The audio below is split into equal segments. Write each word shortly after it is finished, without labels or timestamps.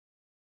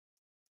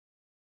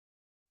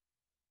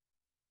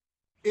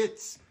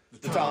It's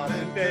the Tom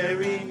and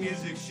Perry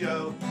Music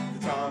Show.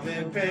 The Tom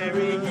and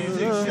Perry Music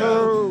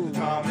Show. The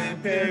Tom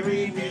and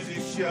Perry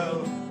Music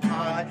Show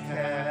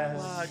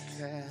podcast.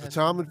 The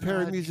Tom and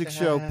Perry Music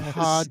Show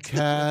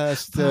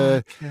podcast.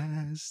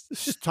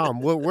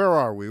 Tom, where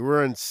are we?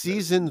 We're in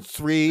season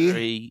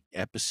 3,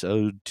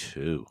 episode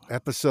 2.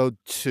 Episode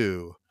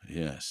 2.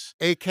 Yes.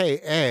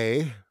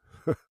 AKA,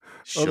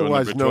 Show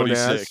otherwise number known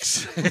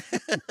 26.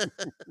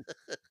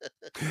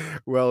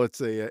 well, it's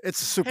a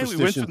superstition Hey,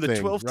 we went from the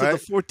thing, 12th right?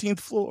 to the 14th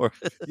floor.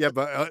 Yeah,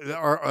 but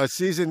our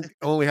season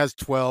only has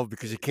 12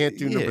 because you can't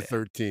do number Yeah.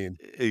 13.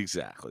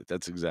 Exactly.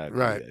 That's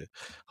exactly Right. it.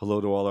 Hello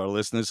to all our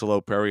listeners.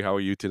 Hello, Perry. How are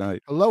you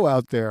tonight? Hello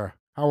out there.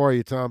 How are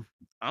you, Tom?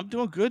 I'm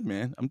doing good,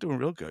 man. I'm doing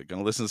real good.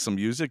 Gonna listen to some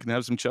music and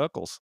have some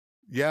chuckles.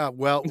 Yeah,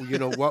 well, you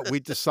know what? We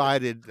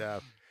decided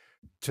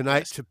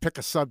tonight to pick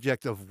a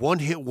subject of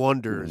one-hit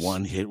wonders.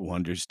 One-hit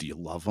wonders. Do you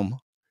love them?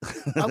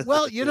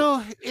 Well, you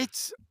know,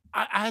 it's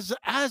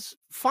as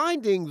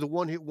finding the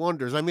one-hit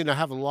wonders. I mean, I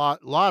have a lot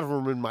of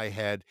them in my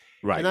head,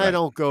 Right. and I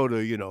don't go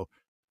to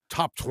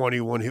top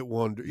 20 one-hit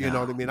wonder. You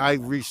know what I mean? I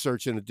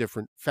research in a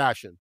different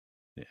fashion.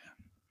 Yeah.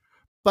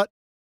 But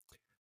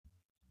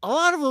a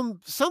lot of them,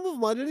 some of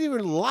them I didn't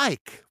even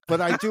like, but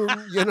I do.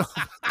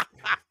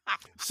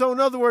 So in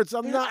other words,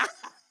 I'm not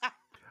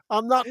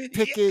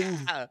picking.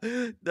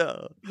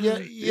 No. Yeah,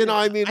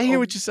 I mean, I hear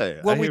what you're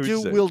saying. When we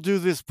do, we'll do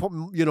this.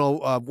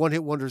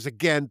 One-hit wonders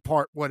again,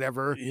 part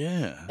whatever.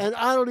 Yeah. And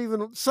I don't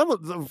even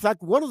in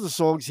fact, one of the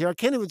songs here I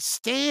can't even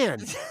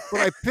stand,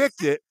 but I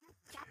picked it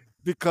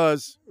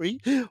because we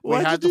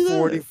had the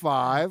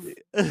 45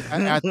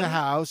 at the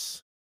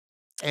house.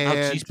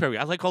 And geez, Perry,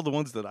 I like all the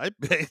ones that I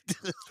picked.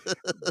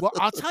 well,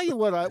 I'll tell you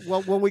what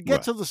when we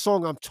get to the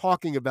song I'm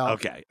talking about,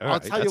 okay, I'll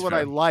tell you what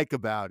I like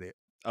about it.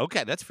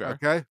 Okay, that's fair.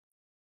 Okay.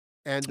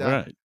 And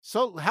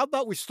so how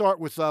about we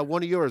start with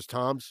one of yours,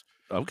 Tom's?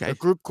 Okay. A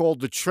group called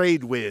the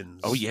Trade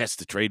Winds. Oh, yes,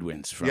 the Trade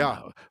Winds from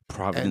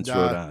Providence,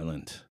 Rhode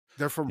Island.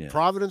 They're from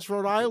Providence,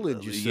 Rhode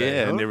Island, you say?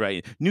 Yeah, and they're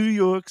right. New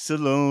York's a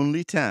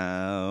lonely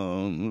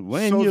town.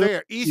 So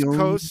they're East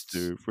Coast,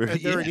 and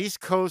they're an East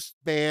Coast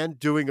band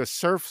doing a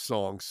surf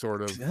song,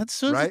 sort of.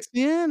 That's right?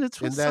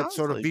 That's what in that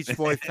sort of Beach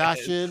Boy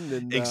fashion.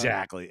 And,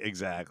 exactly.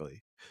 Jack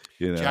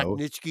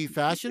Nitschke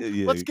fashion.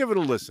 Yeah. Let's give it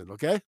a listen,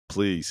 okay?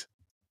 Please.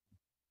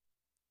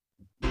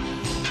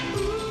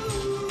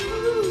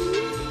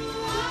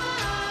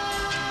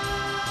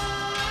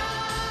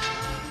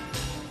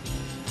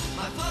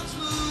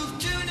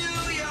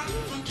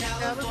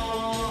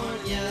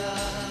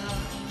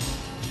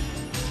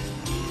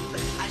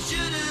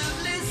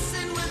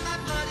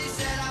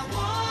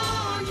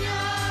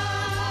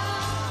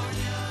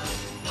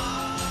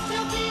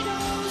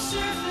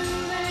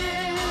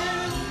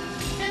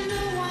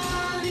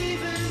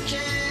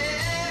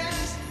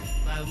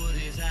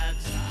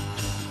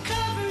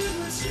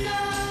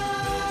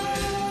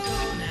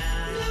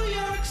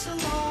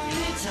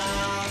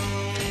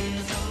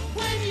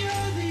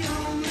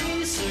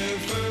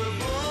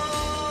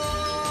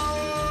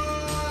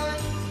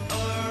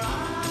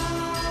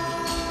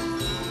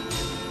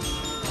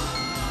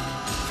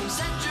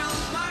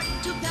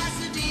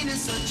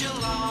 Such a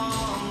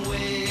long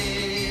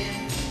way.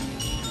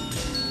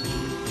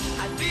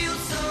 I feel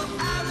so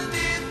out of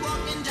it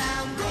walking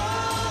down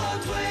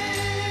Broadway.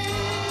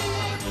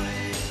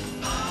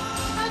 I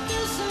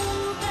feel so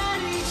bad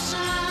each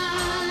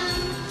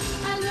time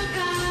I look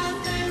out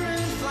there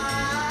and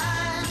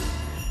find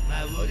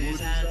my wood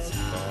is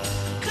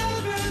outside,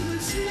 covered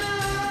with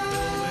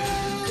snow.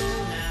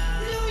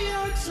 New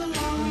York's a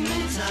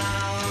lonely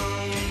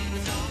town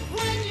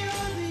when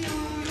you're the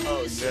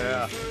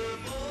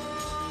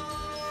only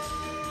surfer.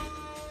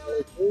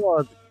 Who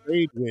are the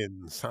Trade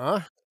Winds,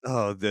 huh?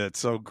 Oh, that's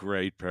so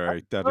great,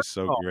 Perry. That is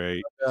so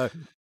great.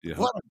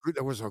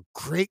 There was a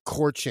great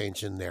chord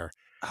change in there.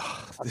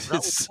 Oh,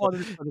 It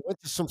went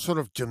to some sort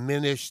of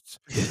diminished,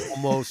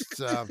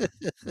 almost.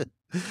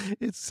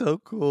 It's so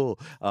cool.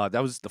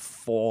 That was the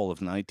fall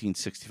of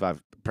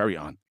 1965. Perry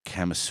on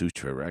Kama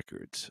Sutra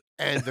Records,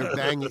 and they're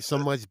banging.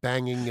 Someone's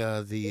banging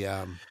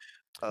the.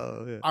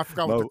 Oh, yeah. I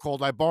forgot what they're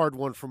called. I borrowed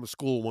one from a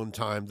school one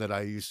time that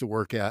I used to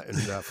work at, and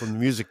from the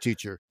music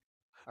teacher.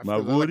 My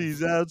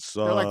Woody's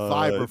outside. They're like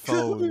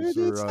vibraphones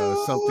or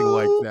something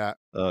like that.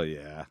 Oh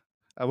yeah,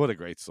 what a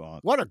great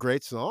song! What a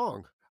great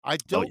song! I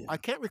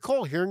can't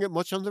recall hearing it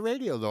much on the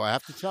radio, though. I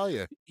have to tell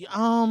you.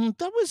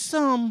 That was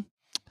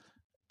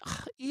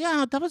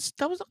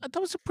that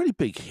was a pretty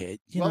big hit.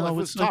 It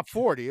was top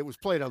 40. It was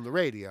played on the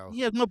radio.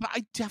 Yeah, no, but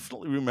I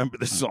definitely remember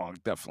the song.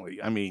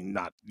 Definitely. I mean,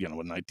 not in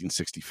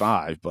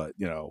 1965, but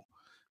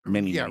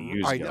many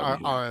years ago.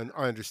 I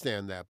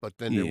understand that, but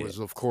then there was,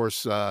 of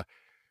course.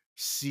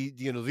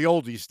 The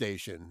oldie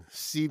station,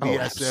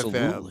 CBS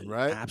FM,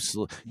 right?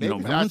 Absolutely.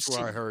 Maybe that's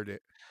where I heard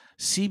it.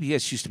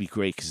 CBS used to be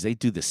great because they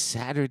do the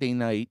Saturday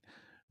night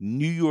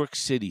New York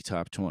City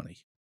Top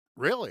 20.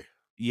 Really?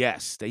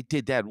 Yes, they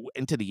did that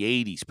into the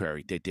 80s,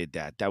 Perry. They did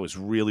that. That was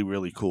really,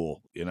 really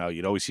cool.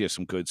 You'd always hear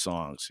some good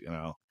songs,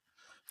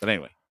 But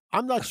anyway.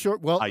 I'm not sure.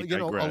 Well, I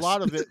a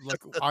lot of it, like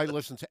I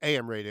listen to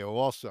AM radio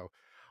also.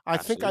 I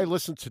think I Absolutely.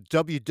 listened to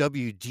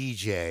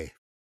WWDJ.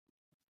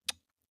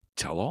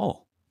 Tell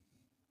all.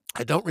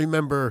 I don't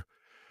remember.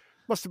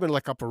 Must have been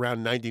like up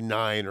around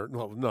 99 or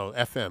no,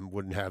 FM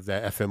wouldn't have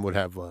that. FM would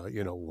have, Like,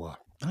 you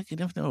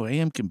never know.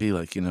 AM can be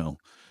like,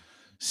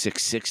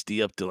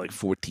 660 up to like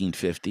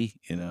 1450,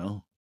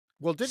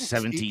 well, didn't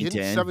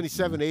 1710.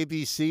 77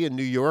 ABC in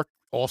New York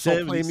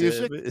also play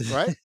music, 77.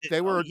 right? They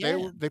Oh, were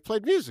yeah. they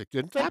played music,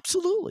 didn't they?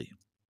 Absolutely.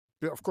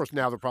 Of course,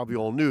 now they're probably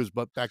all news,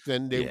 but back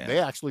then they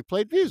Yeah. actually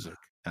played music.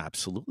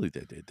 Absolutely,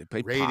 they did. They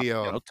played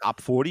Radio. pop,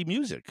 top 40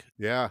 music.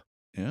 Yeah.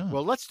 Yeah.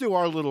 Well, let's do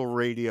our little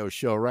radio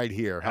show right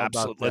here. How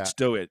about that? Let's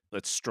do it.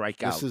 Let's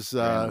strike out. This is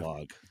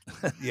analog.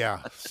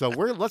 yeah. So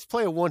let's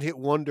play a one-hit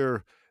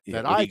wonder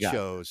that what do I you got?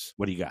 chose.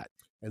 What do you got?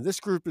 And this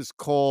group is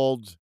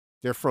called,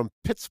 they're from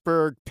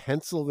Pittsburgh,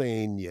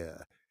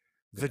 Pennsylvania.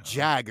 The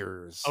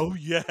Jaggers. Oh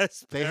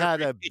yes, They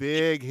had a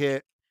big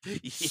hit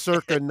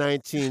circa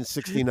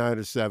 1969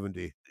 or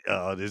 70.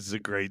 Oh, this is a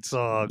great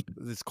song.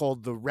 It's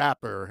called The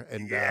Rapper.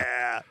 And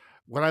Yeah.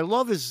 what I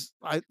love is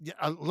I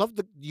love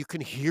you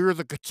can hear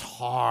the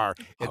guitar.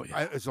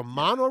 It's a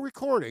mono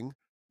recording,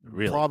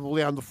 Really?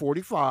 probably on the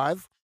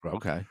 45,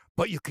 Okay.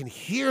 but you can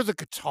hear the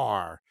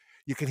guitar.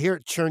 You can hear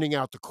it churning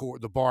out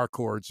the bar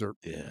chords, or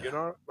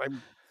Yeah.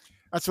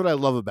 that's what I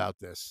love about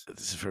this.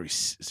 It's a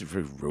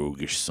very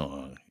roguish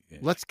song. Yeah.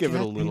 Let's give it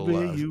a little.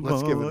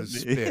 Let's give it a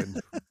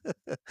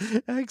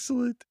spin.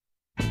 Excellent.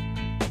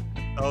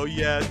 Oh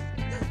yes.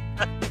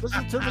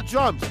 Listen to the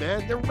drums,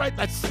 man. They're right.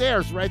 That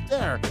snare's right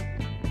there.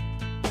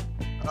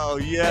 Oh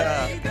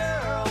yeah. Hey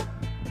girl,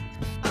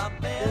 I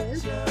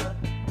bet you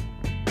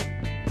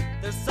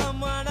there's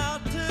someone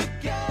out to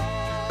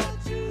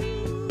get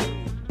you.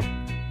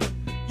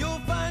 You'll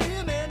find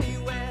him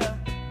anywhere,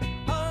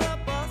 on a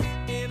bus,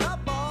 in a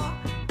bar,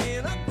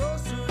 in a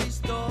grocery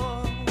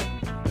store.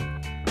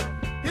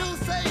 He'll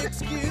say,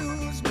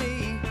 excuse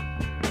me,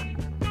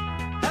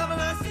 haven't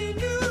I seen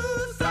you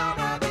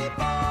somewhere before?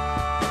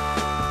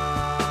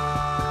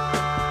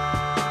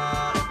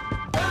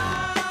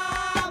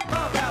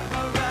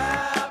 Rapper,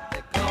 rap,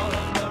 they call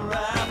him the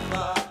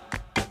rapper.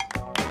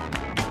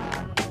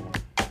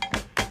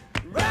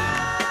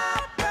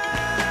 Rap,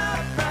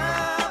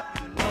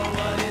 you know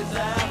what he's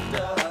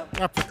after.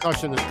 That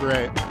percussion is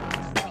great.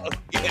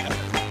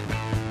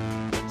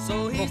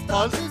 So he Little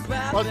starts fuzz, his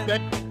fuzz rapping,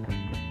 bit.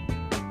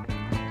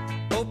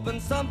 hoping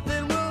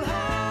something will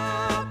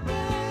happen.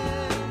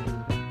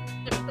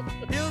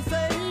 He'll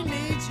say he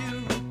needs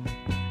you,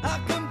 a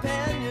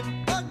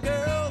companion, a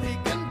girl he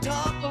can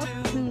talk to.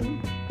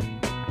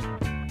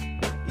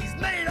 He's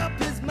made up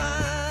his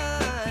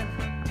mind.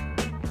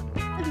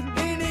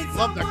 He needs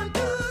Love that someone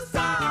to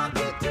sock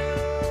it to.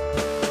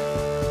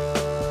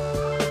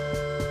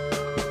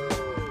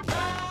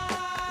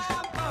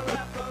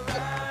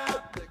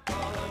 Rap, they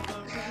call him the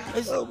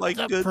rap. Oh, my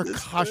The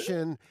goodness.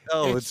 percussion.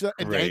 Oh, it's and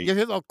great. you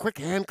hear the quick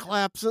hand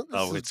claps. This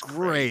Oh, is it's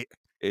great.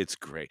 It's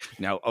great.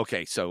 Now,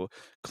 okay, so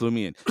clue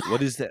me in.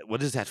 What is that?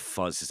 What is that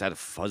fuzz? Is that a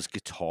fuzz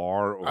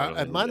guitar or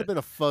It might have been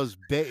a fuzz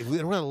bass. What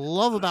I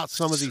love about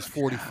some of these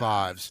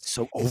 45s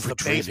so is the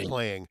bass overdriven?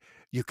 playing.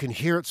 You can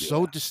hear it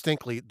so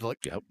distinctly.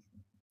 Like, Yep.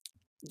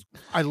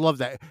 I love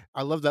that.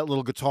 I love that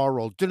little guitar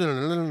roll.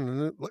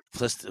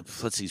 Plus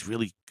these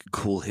really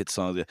cool hit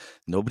songs.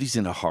 Nobody's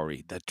in a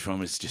hurry. That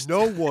drum is just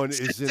No one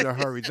is in a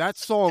hurry. That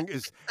song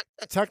is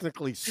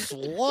technically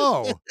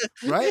slow,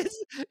 right?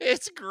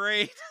 It's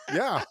great.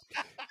 Yeah.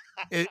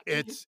 It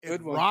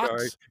Good one, rocks,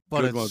 Barry.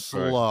 but Good one, it's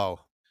Barry. slow.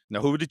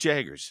 Now, who were the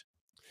Jaggers?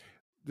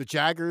 The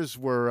Jaggers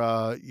were,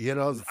 I mean,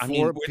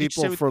 four where did you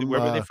say people from.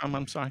 where were they from?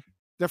 I'm sorry.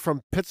 They're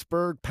from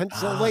Pittsburgh, Ah, there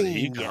Pennsylvania.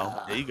 you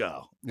go. There you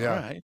go. Yeah. All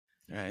right.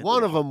 All right.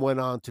 One of them went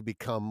on to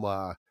become.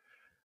 I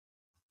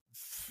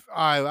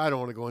don't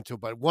want to go into it,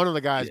 but one of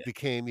the guys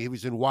he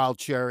was in Wild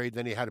Cherry.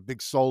 Then he had a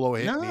big solo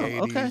hit in the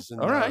 80s. Okay. And,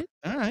 All right.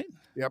 All right.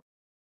 Yep.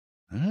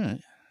 All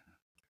right.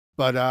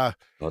 But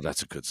Oh,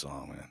 that's a good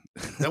song,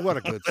 man. what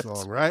a good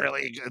song, right?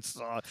 Really a good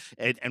song.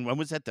 And when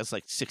was that? That's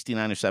like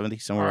 69 or 70,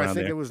 somewhere I around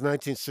think there. it was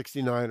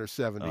 1969 or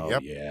 70. Oh,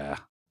 Yep. yeah.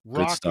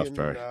 Good stuff,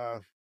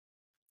 Barry.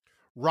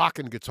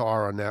 Rocking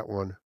guitar on that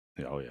one.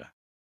 Oh, yeah.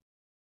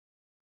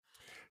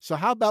 So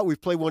how about we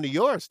play one of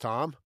yours,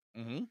 Tom?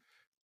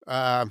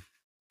 Mm-hmm.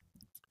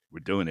 We're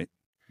doing it.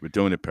 We're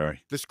doing it,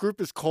 Perry. This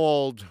group is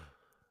called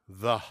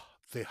the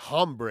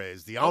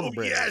Hombres. The Hombres.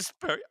 Oh, yes,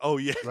 Perry. Oh,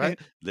 yeah. Right?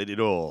 Let it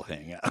all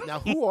hang out. Now,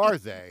 who are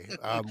they?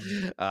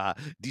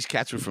 These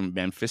cats were from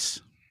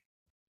Memphis.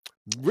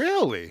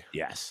 Really?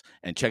 Yes.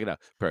 And check it out,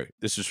 Perry.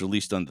 This was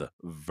released on the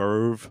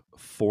Verve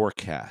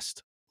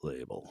Forecast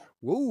label.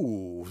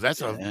 Ooh,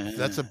 that's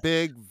a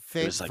big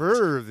was like-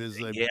 Verve is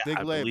a big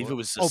I label. believe it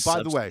was a Oh,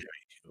 by the way, subsidiary.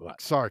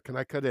 What? sorry, can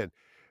I cut in?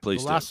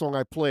 Please The do. last song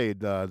I played,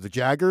 the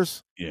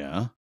Jaggers,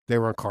 Yeah. they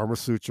were on Karma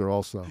Sutra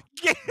also.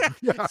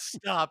 Yeah.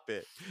 Stop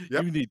it.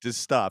 Yep. You need to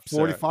stop, sir.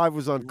 45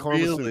 was on Karma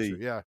Really?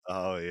 Sutra. Yeah.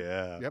 Oh,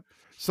 yeah. Yep.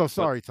 So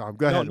sorry, Tom.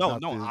 Go ahead. no,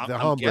 about no, The I'm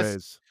guess-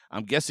 Hombres.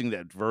 I'm guessing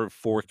that Verve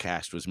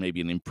Forecast was maybe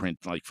an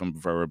imprint like from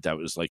Verve that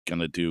was like going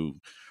to do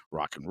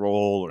rock and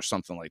roll or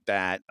something like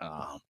that.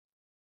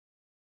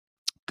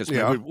 Because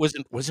Yeah. remember,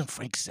 wasn't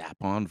Frank Zappa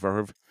on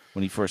Verve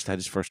when he first had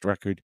his first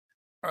record?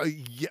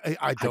 Yeah,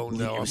 I don't believe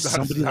know. it I'm was not a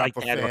somebody like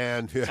Zappa that, or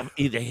fan. Yeah.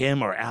 either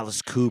him or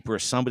Alice Cooper, or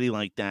somebody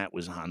like that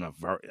was on a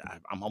Verve.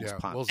 I'm almost Yeah.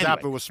 positive. Well,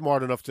 Anyway, Zappa was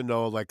smart enough to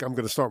know, like, I'm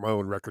going to start my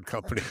own record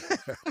company.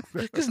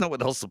 because no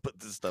one else will put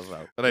this stuff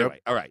out. But Yep.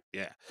 anyway, all right,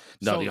 yeah.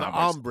 No, So the the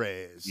Hombres.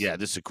 Hombres. Yeah,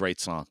 this is a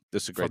great song.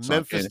 This is a great From song.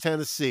 Memphis,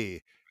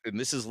 Tennessee. And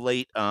this is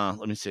late.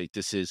 Let me see.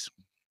 This is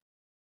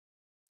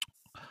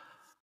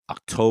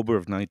October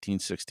of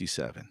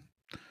 1967.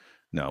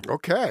 No,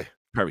 Okay.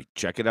 Perry,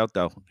 check it out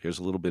though. Here's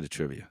a little bit of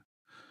trivia.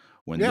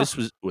 When Yeah.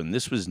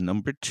 this was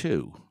number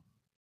 2,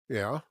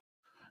 Yeah.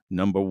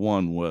 number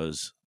 1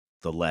 was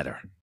The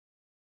Letter.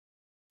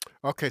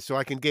 Okay, so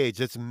I can gauge.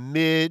 It's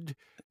nearing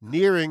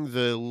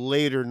the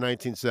later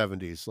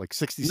 1970s, like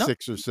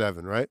 66 or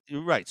 7, right?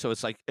 You're right. So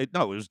it's like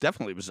no, it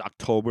was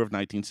October of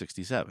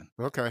 1967.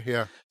 Okay,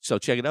 yeah. So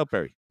check it out,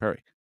 Perry.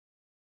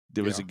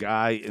 There was Yeah. a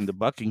guy in the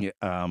Buckingham.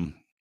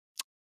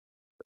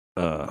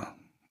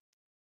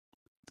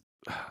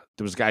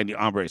 There was a guy in the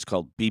Hombres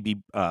called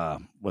BB.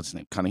 What's his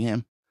name?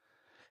 Cunningham.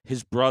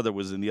 His brother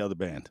was in the other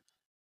band.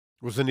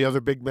 Was in the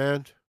other big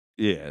band?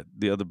 Yeah,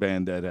 the other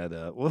band that had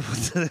what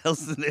was the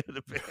hell's the name of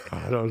the band?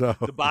 I don't know.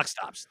 The Box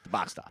Tops. The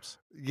Box Tops.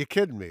 You're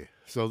kidding me.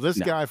 So this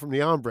No. guy from the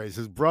Hombres,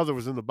 his brother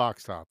was in the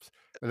Box Tops.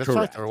 And that's right.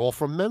 Correct. They're all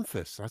from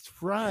Memphis. That's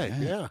right.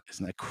 Yeah.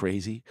 Isn't that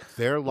crazy?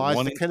 There lies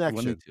One the and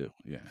connection. 2.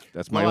 Yeah,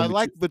 that's my. Well, I only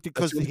like, tri- but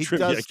because that's the only he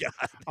trivia I does got.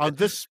 on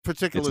this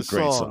particular It's a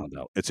great song,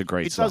 though. It's a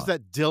great he song. does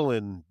that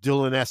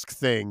Dylan-esque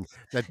thing,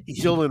 that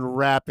Dylan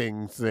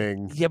rapping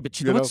thing. Yeah, but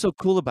you know what's so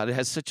cool about it? It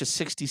has such a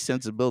 60s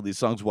sensibility. The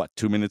song's what,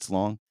 2 minutes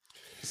long?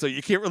 So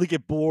you can't really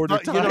get bored or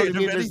But you tired know what I of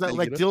mean? There's anything. that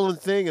like you know?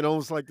 Dylan thing, and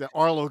almost like the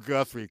Arlo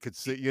Guthrie could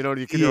see. You know,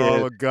 you could hear Yeah,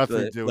 Arlo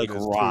Guthrie doing like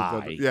this rye,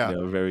 too. But yeah,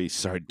 very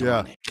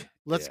sardonic.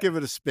 let's give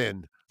it a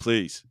spin.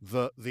 Please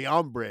The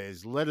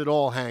Hombres, let it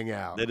all hang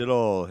out. let it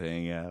all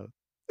hang out.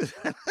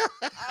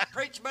 I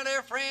preach, my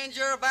dear friends,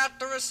 you're about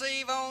to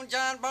receive on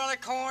John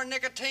Barleycorn,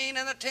 nicotine,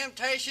 and the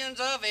temptations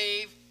of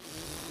Eve.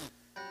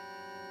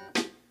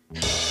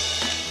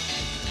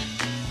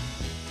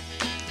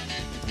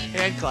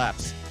 Hand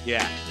claps.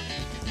 Yeah.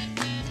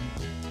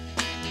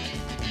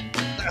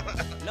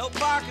 No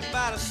parking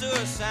by the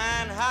sewer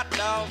sign, hot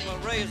dogs, my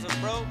razor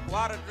broke,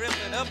 water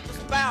dripping up the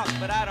spout,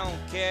 but I don't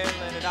care,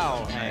 let it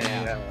all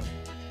hang out.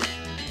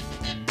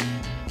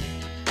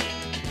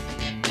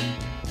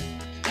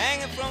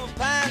 Hanging from a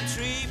pine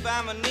tree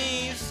by my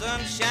knees,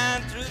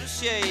 sunshine through the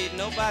shade,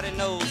 nobody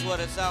knows what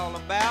it's all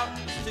about,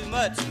 it's too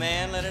much,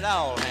 man, let it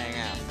all hang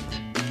out.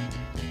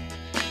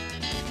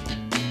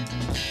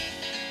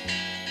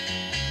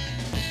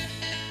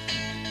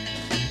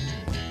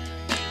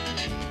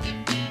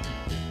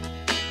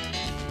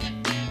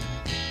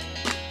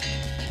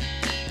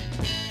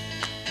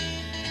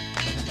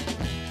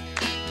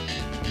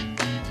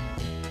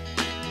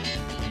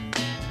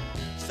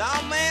 Saw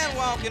a man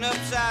walking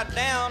upside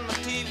down, my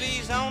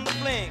TV's on the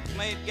blink.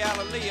 Made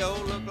Galileo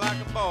look like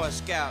a Boy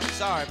Scout.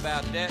 Sorry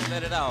about that,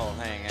 let it all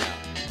hang out.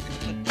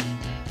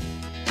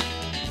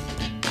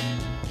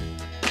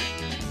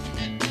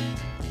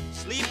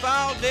 Sleep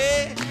all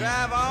day,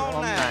 drive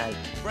all night.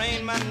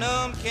 Brain my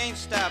numb, can't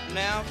stop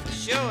now. For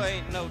sure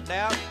ain't no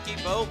doubt. Keep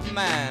an open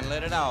mind,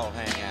 let it all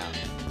hang out.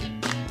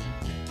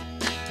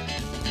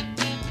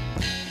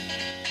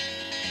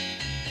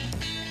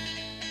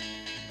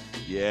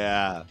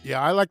 Yeah.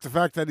 Yeah, I like the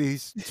fact that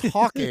he's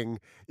talking.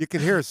 You can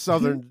hear his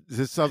southern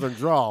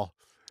drawl.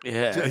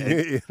 Yeah.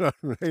 You know,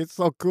 it's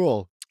so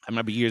cool. I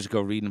remember years ago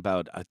reading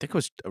about, I think I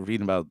was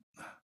reading about,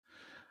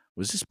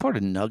 was this part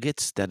of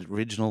Nuggets, that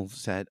original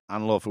set? I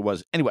don't know if it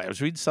was. Anyway, I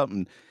was reading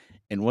something,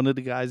 and one of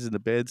the guys in the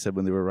band said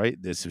when they were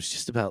writing this, it was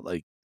just about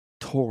like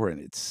touring.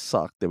 It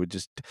sucked. They would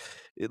just,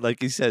 like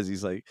he says,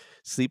 he's like,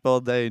 sleep all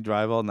day and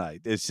drive all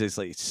night. It's just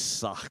like, it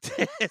sucked.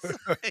 It's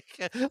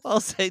like, all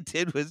they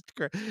did was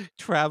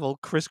travel,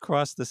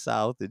 crisscross the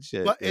South and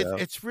shit. But you know?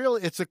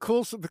 it's a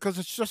cool song because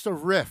it's just a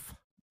riff.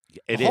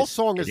 The whole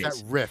song is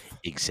that riff.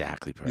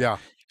 Exactly. Right. Yeah.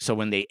 So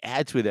when they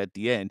add to it at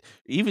the end,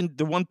 even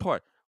the one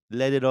part,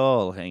 let it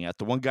all hang out.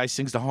 The one guy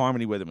sings the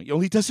harmony with him. He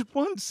only does it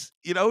once.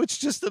 You know, it's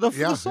just enough for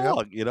the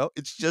song. You know,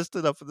 it's just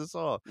enough for the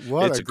song.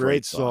 What It's a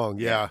great song.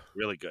 Yeah.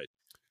 Really good.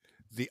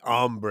 The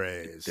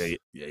Hombres.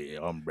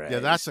 Hombres. Yeah,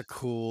 that's a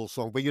cool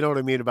song. But you know what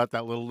I mean about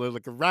that little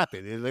like a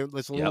rapping.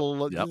 It's a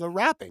little the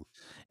rapping.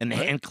 And the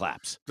hand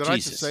claps. Did I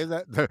just say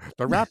that?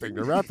 The rapping.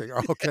 The rapping.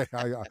 Okay.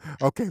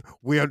 Okay.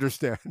 We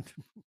understand.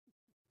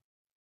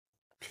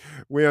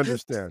 We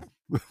understand.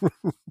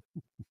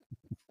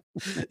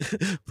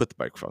 Put the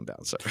microphone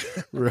down, sir.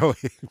 Really?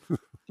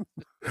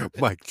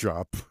 Mic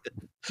drop.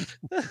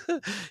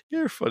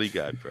 You're a funny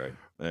guy, Brad.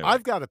 Anyway.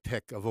 I've got a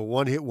pick of a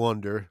one-hit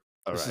wonder.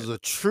 This is a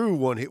true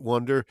one-hit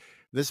wonder.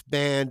 This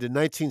band in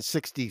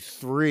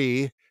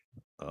 1963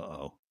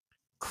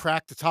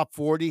 cracked the top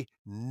 40,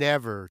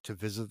 never to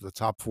visit the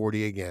top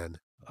 40 again.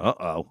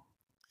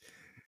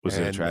 Was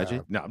it a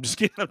tragedy? No, I'm just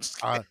kidding.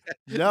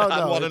 No,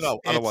 I want to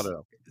know. I don't want to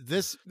know.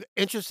 This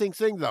interesting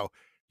thing, though,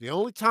 the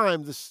only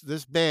time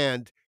this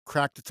band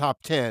cracked the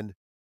top 10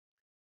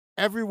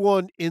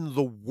 everyone in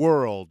the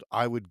world,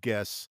 I would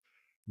guess,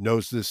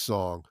 knows this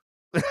song.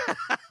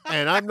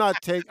 And I'm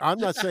not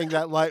saying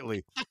that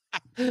lightly.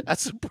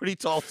 That's a pretty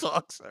tall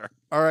talk, sir.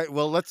 All right,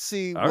 well, let's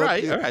see. All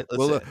right.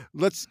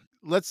 Let's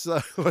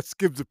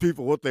give the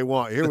people what they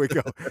want. Here we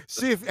go.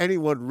 See if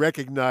anyone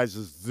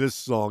recognizes this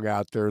song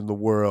out there in the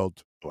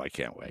world. Oh, I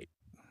can't wait.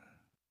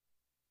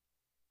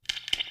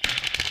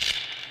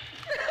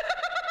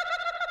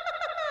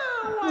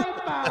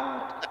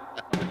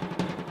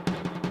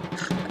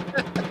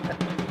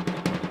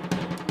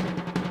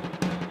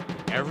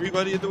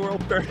 Everybody in the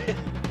world, Perry.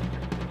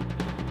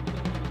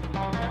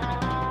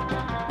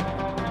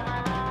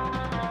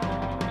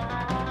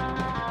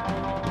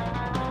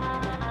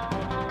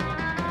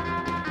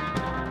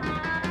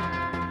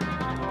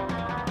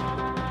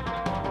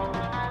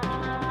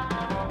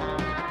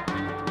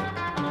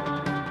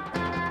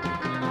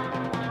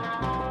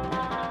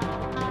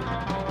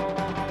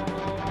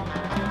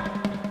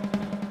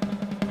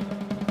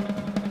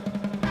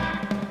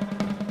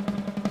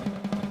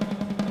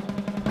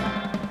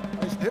 I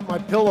used to hit my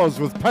pillows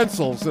with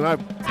pencils, and I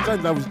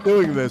pretended I was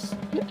doing this.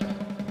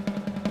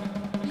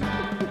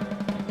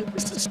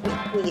 This is so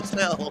cool as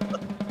hell.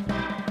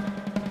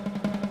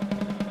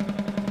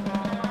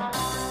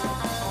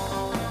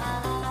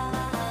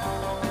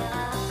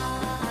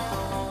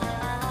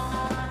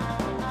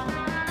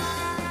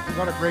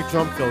 Got a great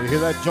jump fill. You hear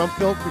that jump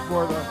fill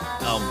before the?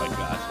 Oh my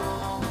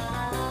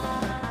gosh.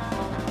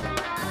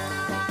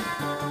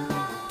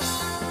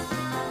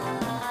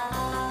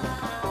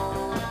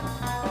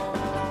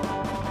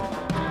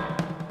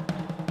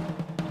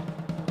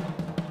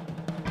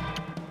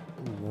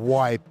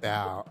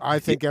 Wipeout. I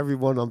think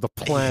everyone on the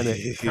planet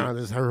kind of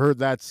has heard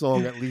that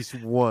song at least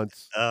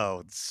once. Oh,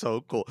 it's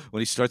so cool.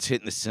 When he starts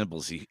hitting the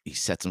cymbals, he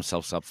sets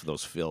himself up for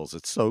those fills.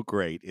 It's so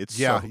great. It's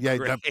so That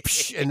great.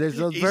 psh, and there's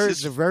a He's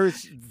very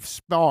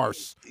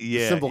sparse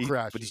cymbal he-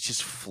 crash. but he's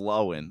just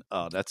flowing.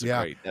 Oh, that's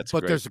Yeah, great. That's but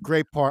great. there's a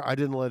great part. I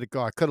didn't let it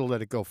go. I could have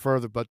let it go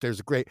further, but there's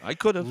a great I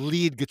could have.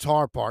 lead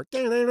guitar part.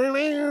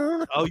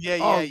 Oh yeah.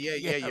 Oh,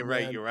 You're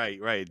right. man. You're right.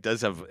 It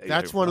does have.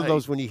 That's you're one of right.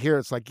 those when you hear it,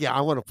 it's like, yeah,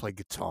 I want to play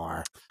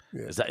guitar.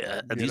 Yeah. Is that,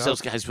 are You these know?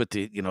 those guys with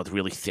the the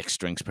really thick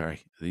strings,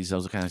 Perry? Are these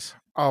those guys?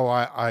 Oh,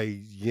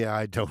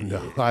 I don't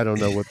know. I don't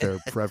know what their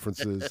preference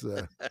is.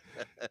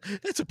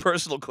 That's a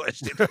personal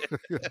question.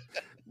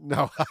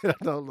 No, I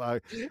don't know.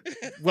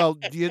 Well,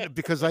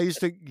 because I used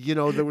to,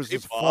 there was the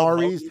Hey, Bob, how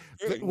safaris. you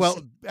doing? Well,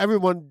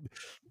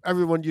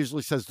 everyone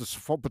usually says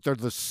but they're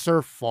the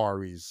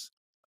surfaris.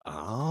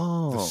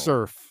 Oh, The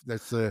surf.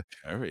 That's the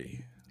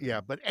Perry.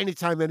 yeah. But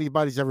anytime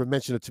anybody's ever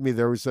mentioned it to me,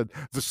 they always said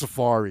the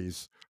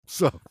safaris.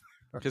 So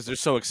Because they're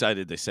so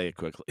excited, they say it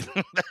quickly.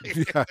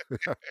 yeah.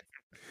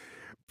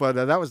 But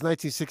that was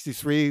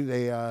 1963.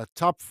 They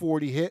top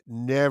 40 hit,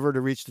 never to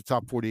reach the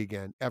top 40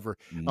 again, ever.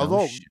 No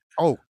Although, shit.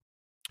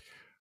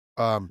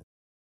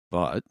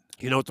 But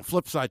you know what the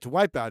flip side to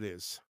Wipeout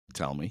is?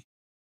 tell me,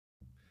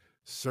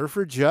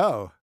 Surfer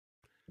Joe.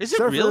 is it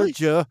Surfer really?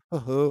 Joe.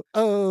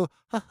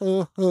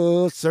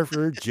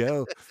 Surfer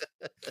Joe.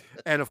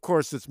 And of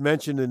course, it's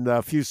mentioned in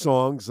a few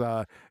songs.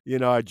 I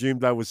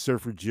dreamed I was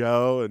Surfer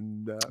Joe,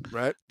 and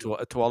right. To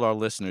all our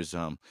listeners,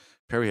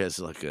 Perry has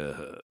like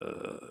a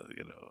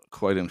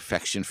quite an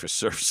affection for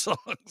surf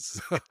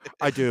songs.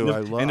 I do.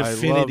 An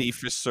affinity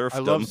for surfdom. I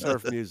love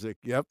surf music.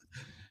 Yep.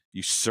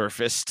 You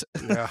surfaced.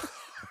 Yeah.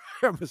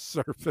 I'm a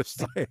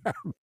surfist. I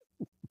am.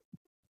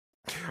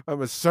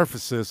 I'm a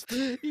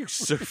surfacist. You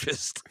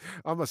surfaced.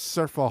 I'm a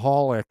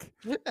surfaholic.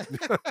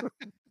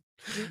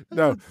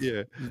 No.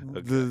 Yeah.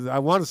 I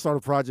want to start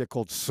a project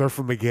called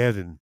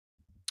Surfamageddon.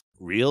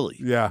 Really?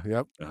 Yeah.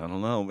 Yep. I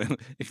don't know, man.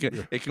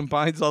 It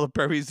combines all of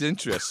Perry's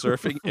interests,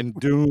 surfing and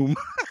doom.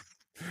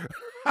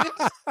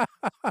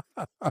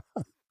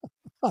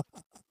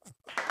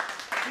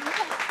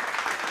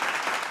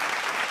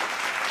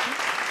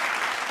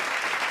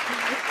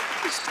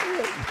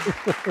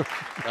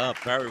 Oh,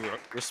 Perry,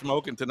 we're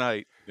smoking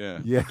tonight. Yeah.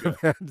 Yeah.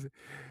 Man.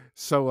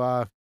 So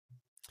I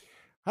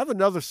have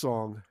another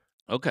song.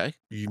 Okay.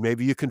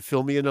 Maybe you can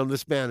fill me in on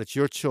this band. It's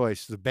your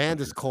choice. The band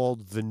is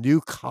called The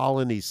New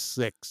Colony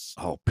 6.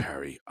 Oh,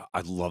 Perry,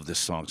 I love this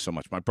song so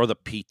much. My brother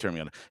Pete turned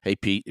me on. Hey,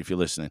 Pete, if you're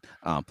listening,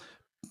 my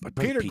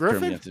brother Peter Pete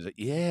turned me Griffin? on to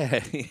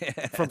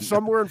yeah. From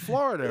somewhere in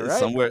Florida, right?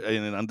 Somewhere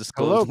in an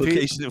undisclosed Hello, Pete.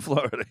 location in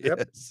Florida. Yep.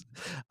 Yes.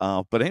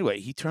 But anyway,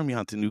 he turned me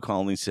on to New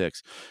Colony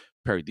 6.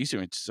 Perry, these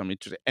are some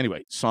interesting.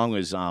 Anyway, song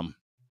is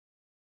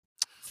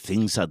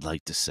Things I'd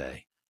Like to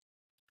Say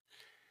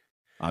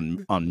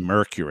on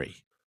Mercury.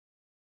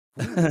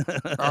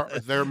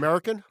 They're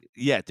American?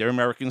 Yeah, they're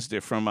Americans.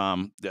 They're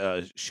from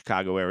the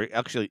Chicago area,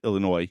 actually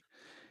Illinois.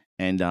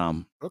 And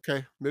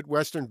Okay.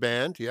 Midwestern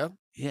band. Yeah.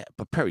 yeah,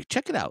 but Perry,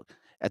 check it out.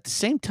 At the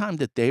same time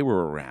that they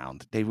were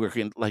around, they were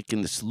in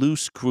this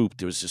loose group.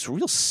 There was this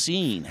real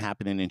scene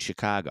happening in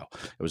Chicago.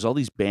 There was all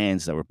these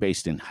bands that were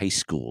based in high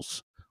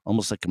schools,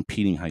 almost like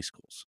competing high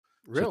schools.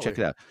 Really? So check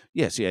it out.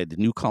 Yes, you had the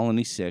New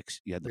Colony 6.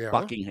 You had the Yeah.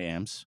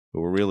 Buckinghams,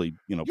 who were really,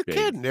 You're big.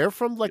 kidding. They're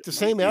from like the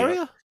same Yeah.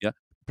 area? Yeah.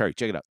 Perry,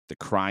 check it out. The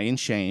Crying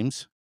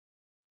Shames.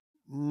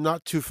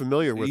 Not too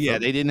familiar with Yeah,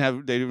 them. they didn't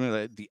have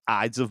the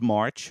Ides of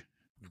March.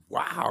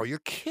 Wow, you're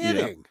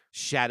kidding.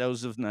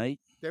 Shadows of Night.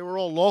 They were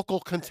all local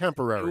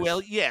contemporaries. Well,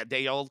 yeah,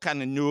 they all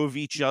kind of knew of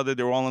each other.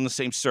 They were all on the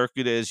same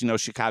circuit as,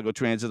 Chicago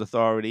Transit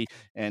Authority,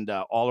 and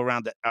all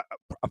around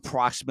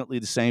approximately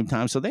the same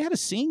time. So they had a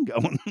scene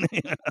going.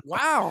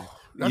 Wow,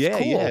 that's yeah,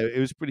 cool. Yeah, it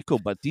was pretty cool.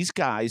 But these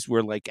guys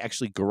were like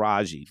actually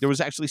garagey. There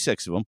was actually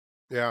 6 of them.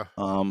 Yeah.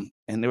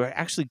 And they were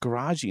actually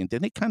garagey, and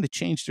then they kind of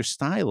changed their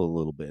style a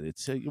little bit.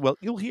 It's well,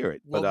 you'll hear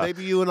it. Well, but,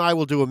 maybe you and I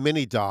will do a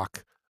mini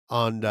doc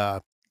on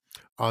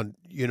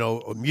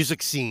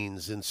music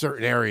scenes in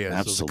certain areas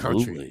of the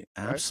country. Right?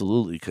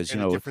 Absolutely, because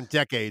different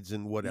decades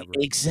and whatever.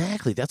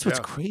 Exactly, that's what's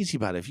crazy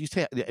about it.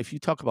 If you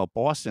talk about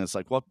Boston, it's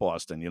like what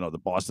Boston? The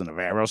Boston of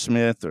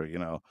Aerosmith, or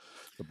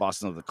the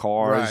Boston of the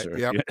Cars. Right. Or,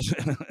 Yep.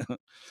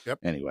 Yep.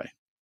 Anyway,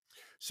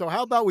 so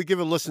how about we give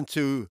a listen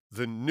to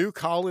the New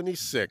Colony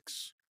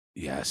 6?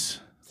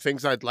 Yes.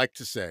 Things I'd like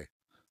to say.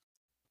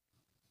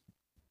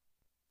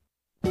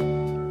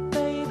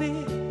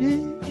 Baby,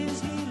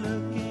 is he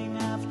looking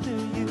after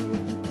you?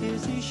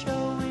 Is he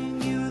showing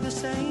you the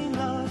same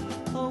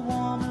love, a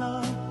warm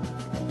love,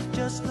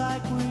 just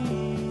like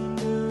we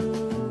do?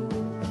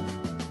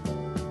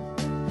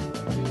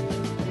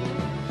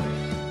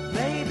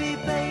 Baby,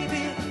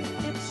 baby,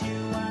 it's you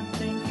I'm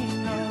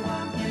thinking of.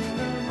 In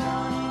the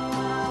morning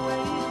when I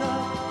wake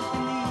up,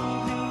 in the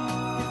evening,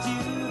 it's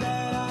you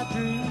that I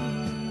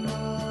dream of.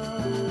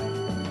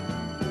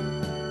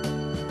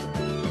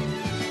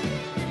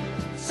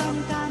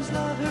 Sometimes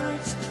love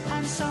hurts,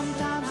 and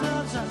sometimes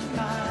love's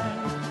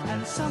unkind,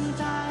 and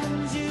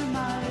sometimes you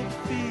might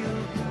feel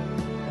blue.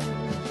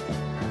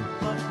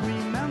 But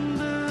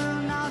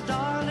remember now,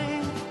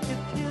 darling, if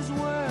his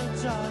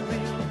words are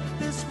real,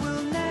 this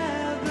will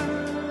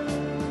never,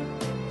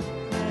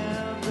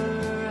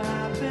 never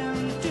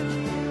happen to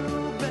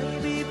you.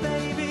 Baby,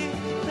 baby,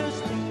 there's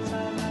things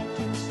I'd like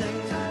to say.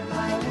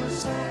 I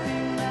was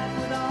hoping that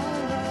with our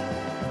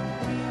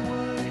love, we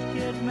would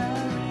get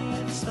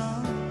married someday.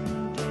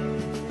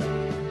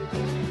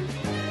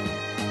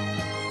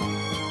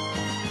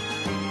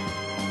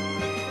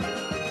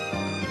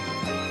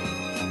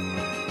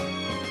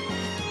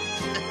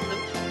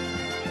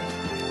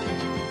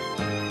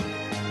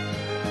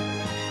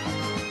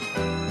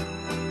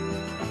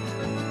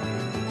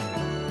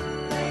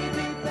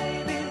 Baby,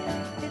 baby,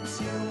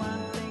 it's you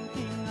I'm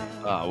thinking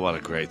of. Oh, what a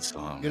great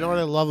song! You know what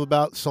I love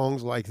about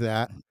songs like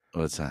that?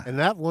 What's that? And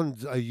that one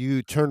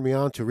you turned me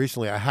on to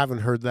recently. I haven't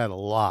heard that a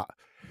lot.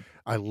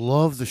 I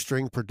love the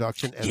string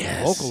production, and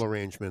the vocal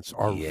arrangements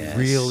are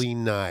really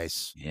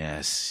nice.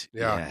 Yes.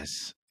 Yeah.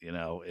 Yes.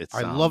 It's.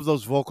 I love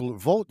those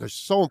they're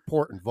so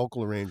important,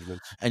 vocal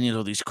arrangements. And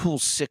these cool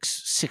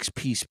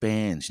six-piece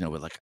bands.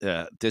 With like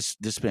this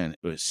band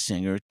was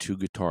singer, 2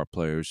 guitar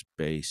players,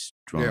 bass,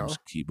 drums,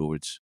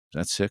 keyboards. Is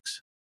that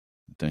 6?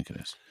 I think it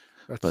is.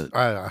 That's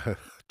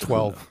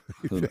 12.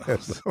 Who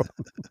knows?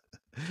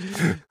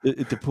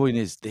 The point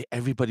is,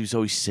 everybody was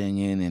always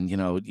singing, and they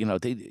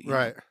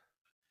Right.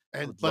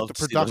 But the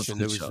production,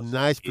 it was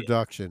nice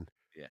production.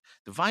 Yeah.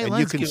 The violins.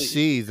 And you can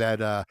see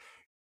that.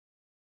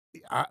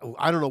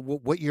 I don't know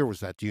what year was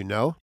that. Do you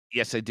know?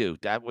 Yes, I do.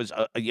 That was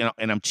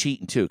and I'm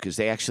cheating too, because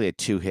they actually had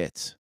 2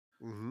 hits.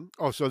 Mm-hmm.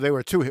 Oh, so they were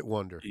a 2-hit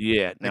wonder.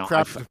 Yeah. They Now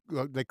cracked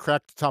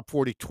the top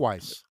 40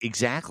 twice.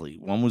 Exactly.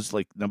 One was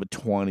like number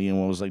 20, and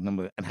one was like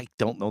and I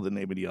don't know the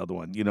name of the other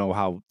one. You know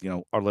how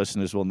our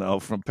listeners will know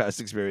from past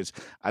experience.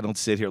 I don't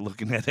sit here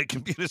looking at a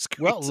computer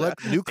screen. Well,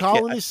 New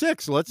Colony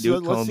 6. Let's see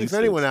if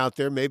anyone out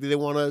there, maybe they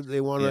want to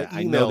email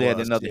I know they had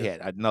us. another hit,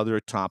 another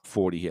top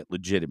 40 hit,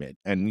 legitimate,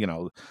 and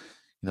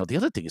the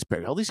other thing is,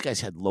 Perry, all these guys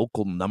had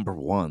local number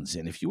ones,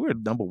 and if you were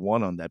number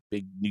one on that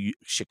big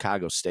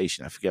Chicago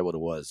station, I forget what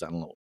it was. I don't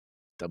know,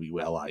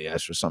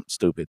 WLIS or something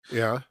stupid.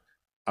 Yeah.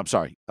 I'm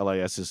sorry,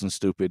 LIS isn't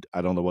stupid.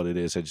 I don't know what it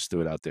is. I just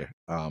threw it out there.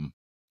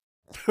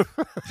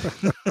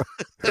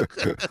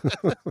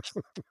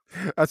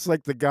 That's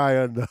like the guy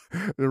on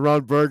the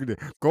Ron Burgundy.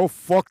 Go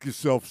fuck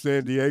yourself,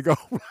 San Diego.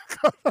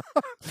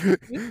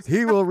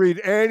 He will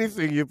read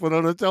anything you put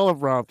on a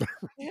teleprompter.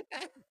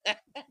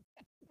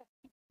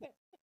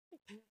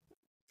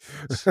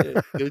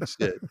 Good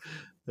shit.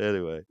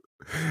 Anyway,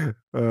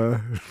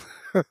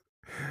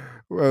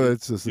 well,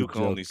 it's just a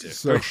joke.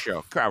 Good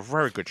show.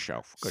 Very good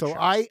show. So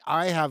I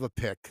have a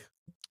pick.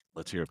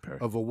 Let's hear it, Perry.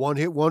 Of a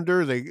one-hit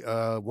wonder. They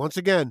once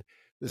again,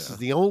 this is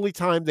the only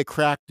time they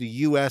cracked the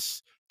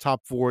U.S.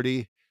 top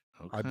 40.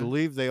 Okay. I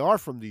believe they are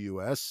from the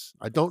U.S.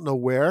 I don't know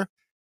where.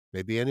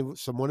 Maybe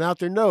someone out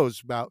there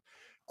knows about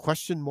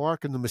Question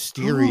Mark and the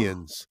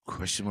Mysterians.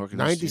 Question Mark and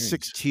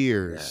 96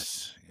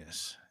 Tears.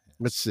 Yes.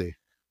 Let's see.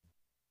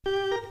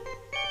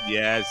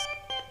 Yes.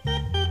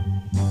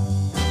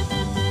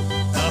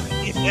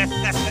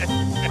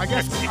 I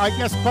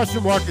guess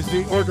Question Mark is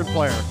the organ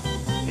player.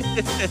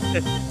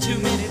 Too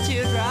many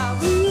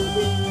teardrops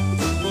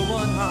for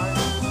one heart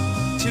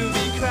to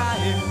be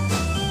crying.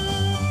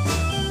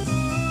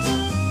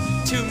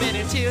 Too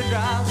many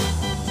teardrops.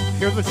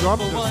 Here's the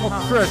drums.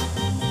 Oh, Chris.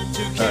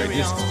 To carry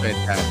this on. is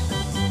fantastic.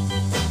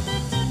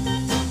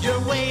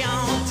 You're way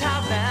on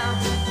top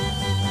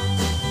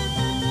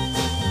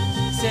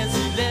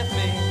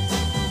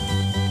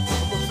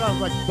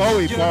sounds like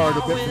Bowie borrowed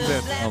a bit from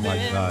this. Oh my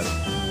God.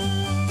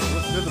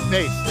 Listen to the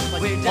bass. It's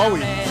like Way down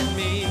Bowie. at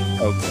me.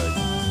 Okay.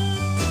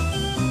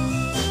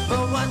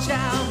 But watch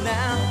out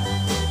now.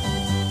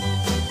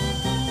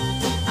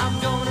 I'm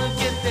gonna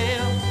get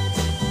there.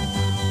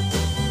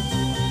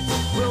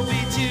 We'll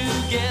be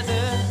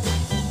together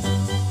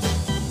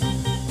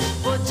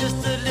for just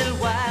a little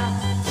while.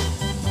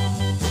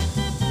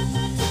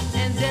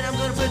 And then I'm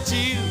gonna put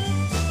you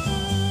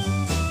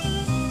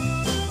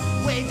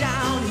way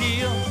down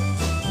here.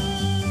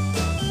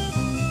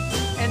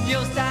 And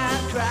you'll start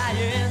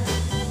crying.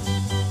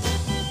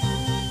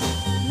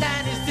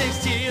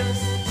 96 tears.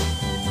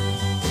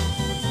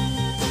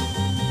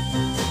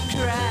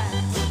 Cry.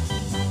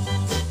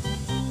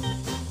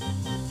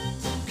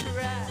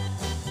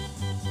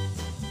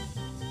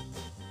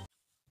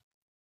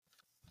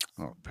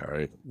 Oh,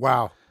 Perry.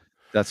 Wow.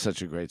 That's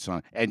such a great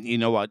song. And you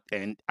know what?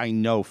 And I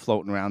know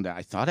floating around that.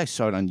 I thought I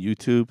saw it on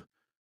YouTube.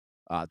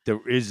 There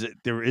is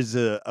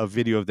a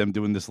video of them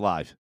doing this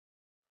live.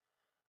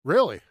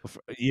 Really?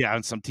 Yeah,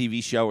 on some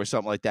TV show or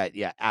something like that.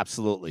 Yeah,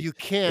 absolutely. You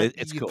can't.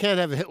 It's You cool. can't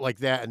have a hit like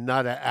that and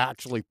not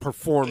actually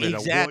perform it.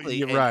 Exactly.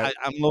 You're And right.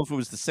 I don't know if it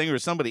was the singer or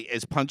somebody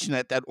is punching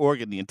at that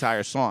organ the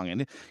entire song,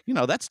 and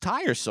that's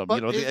tiresome.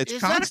 But It's is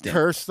constant. that a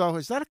curse, though?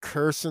 Is that a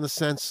curse in a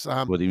sense?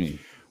 What do you mean?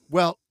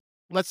 Well,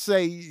 let's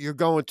say you're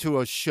going to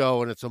a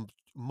show and it's a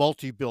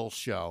multi-bill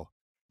show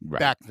Right.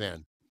 back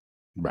then,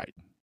 Right.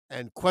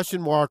 and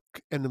Question Mark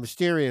and the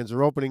Mysterians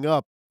are opening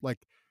up. Like,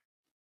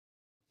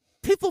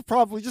 people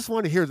probably just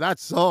want to hear that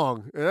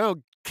song. They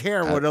don't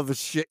care what other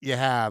shit you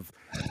have.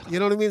 You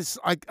know what I mean? It's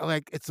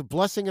like it's a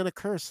blessing and a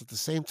curse at the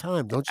same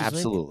time, don't you think?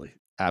 Absolutely.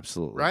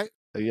 Absolutely. Right?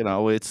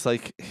 It's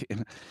like,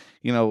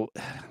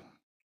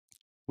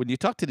 when you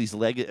talk to these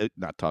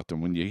not talk to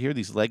them, when you hear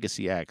these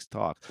legacy acts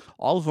talk,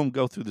 all of them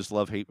go through this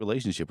love-hate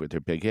relationship with their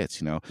big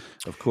hits.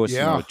 Of course,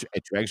 Yeah.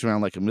 it drags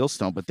around like a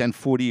millstone. But then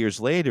 40 years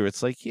later,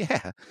 it's like,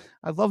 yeah,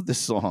 I love this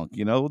song.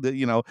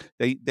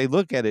 They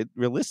look at it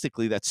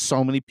realistically that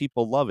so many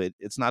people love it.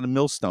 It's not a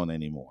millstone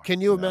anymore. Can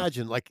you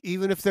imagine? Like,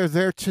 even if they're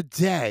there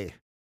today,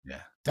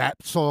 Yeah. that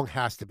song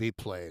has to be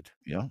played.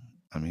 Yeah.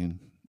 I mean,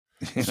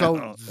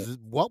 So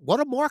what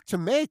a mark to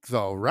make,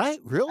 though, right?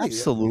 Really?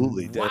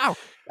 absolutely. Wow.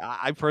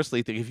 I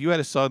personally think if you had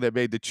a song that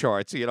made the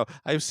charts, I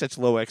have such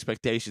low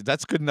expectations.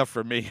 That's good enough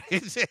for me.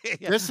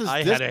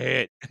 I had a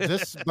hit.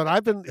 But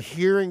I've been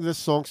hearing this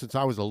song since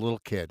I was a little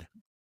kid.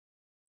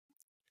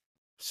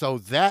 So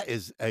that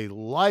is a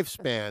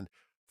lifespan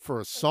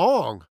for a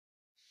song.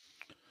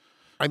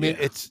 I mean,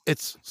 Yeah.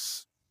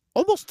 it's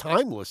almost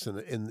timeless in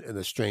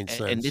a strange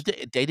sense.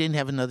 And they didn't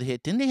have another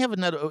hit. Didn't they have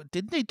another?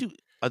 Didn't they do?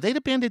 Are they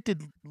the band that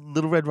did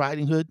Little Red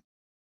Riding Hood?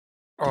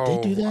 Did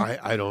they do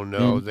that? I don't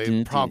know.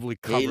 They probably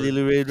Hey, covered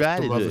Little Red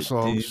Riding some other Hood.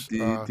 songs.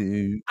 Do,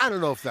 do. I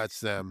don't know if that's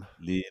them.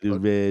 Little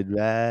Red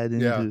Riding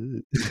Yeah.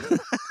 Hood.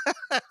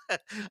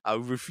 I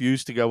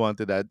refuse to go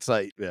onto that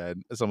site,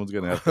 man. Someone's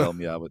gonna have to help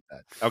me out with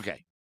that.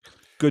 Okay,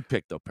 good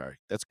pick though, Perry.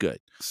 That's good.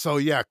 So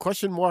yeah,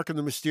 Question Mark and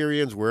the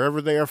Mysterians, wherever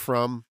they are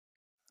from,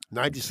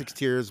 96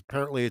 Tears.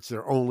 Apparently, it's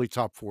their only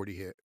top 40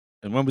 hit.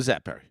 And when was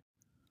that, Perry?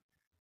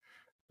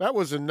 That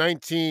was in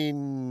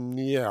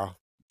Yeah.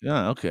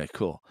 Okay.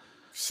 Cool.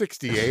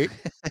 68.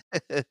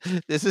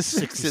 This is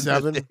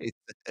 67. 67.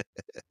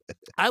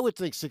 I would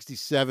think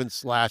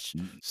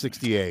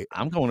 67/68.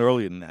 I'm going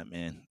earlier than that,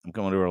 man. I'm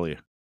going earlier.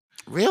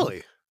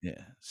 Really?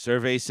 Yeah.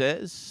 Survey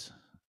says.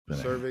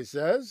 Survey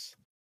says.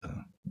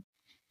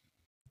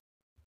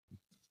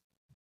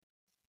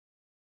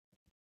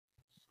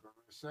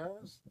 I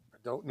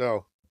don't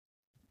know.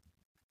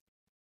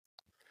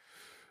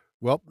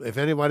 Well, if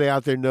anybody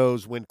out there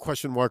knows when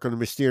Question Mark on the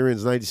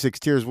Mysterians 96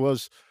 Tears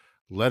was,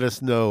 let us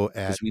know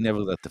at Because we never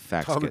let the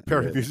facts Tom get and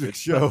Perry in the way. Music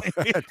Show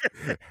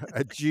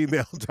at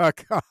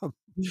gmail.com.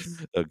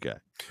 Okay.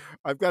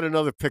 I've got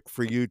another pick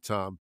for you,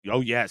 Tom.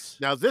 Oh, yes.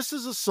 Now, this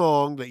is a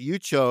song that you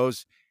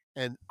chose,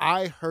 and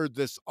I heard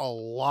this a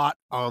lot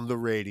on the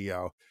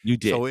radio. You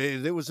did. So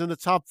it was in the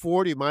top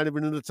 40, might have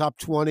been in the top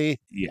 20,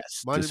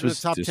 Yes. might have been in the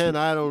top 10,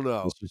 I don't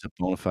know. This was a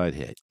bona fide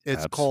hit.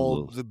 It's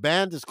Absolutely. the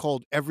band is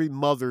called Every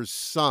Mother's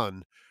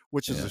Son,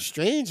 which is Yeah. a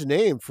strange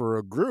name for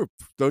a group,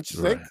 don't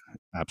you think? Right.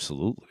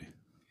 Absolutely.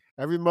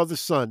 Every Mother's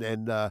Son.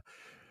 And the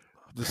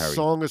Perry.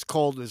 song is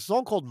called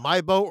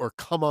My Boat or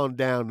Come On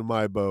Down to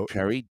My Boat.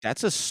 Perry,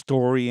 that's a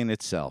story in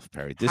itself,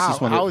 Perry. This how,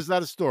 is one how of, is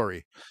that a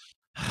story?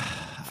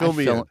 I Fill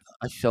me in.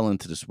 I fell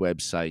into this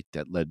website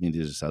that led me to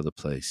this other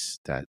place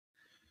that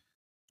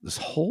this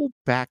whole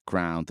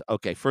background.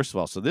 Okay, first of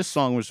all, so this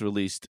song was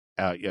released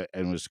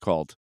and was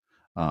called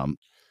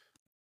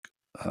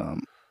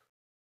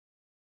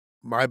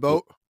My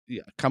Boat?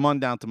 Come On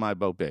Down to My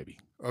Boat, Baby.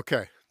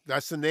 Okay.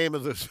 That's the name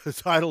of the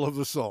title of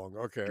the song.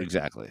 Okay.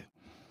 Exactly.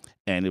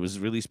 And it was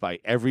released by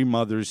Every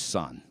Mother's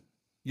Son.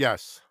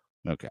 Yes.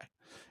 Okay.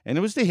 And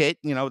it was the hit,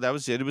 that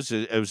was it.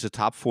 It was a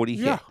top 40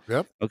 hit. Yeah.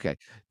 Yep. Okay.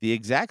 The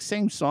exact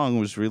same song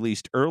was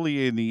released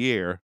earlier in the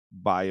year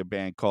by a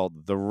band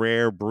called The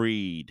Rare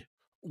Breed.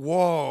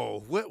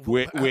 Whoa! Which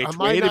Am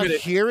I wait a not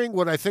minute. hearing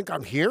what I think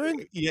I'm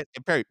hearing? Yeah,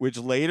 Perry, which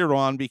later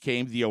on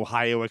became the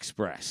Ohio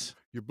Express.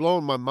 You're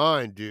blowing my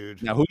mind,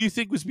 dude. Now, who do you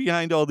think was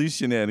behind all these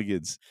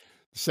shenanigans?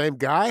 Same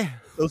guy?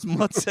 Those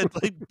mutts had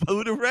like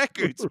Buddha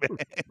records,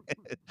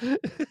 man.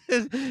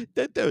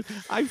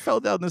 I fell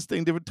down this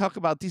thing. They would talk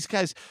about these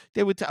guys.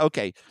 They would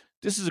okay,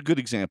 this is a good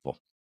example.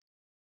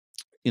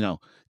 You know,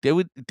 they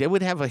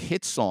would have a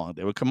hit song.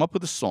 They would come up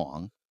with a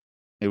song.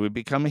 It would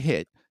become a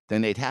hit.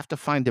 Then they'd have to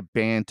find a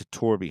band to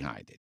tour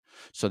behind it.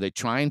 So they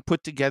try and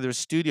put together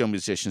studio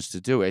musicians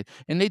to do it,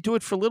 and they do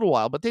it for a little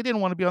while, but they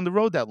didn't want to be on the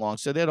road that long,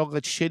 so they'd all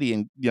get shitty,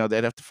 and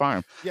they'd have to fire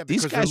them. Yeah,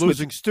 These because they're guys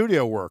losing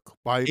studio work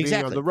by being on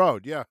Exactly. the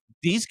road. Yeah.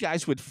 These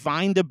guys would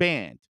find a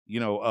band,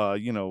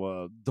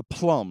 the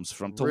Plums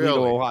from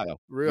Toledo, Really? Ohio.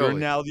 You're Really?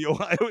 now the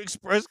Ohio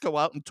Express. Go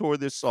out and tour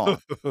this song.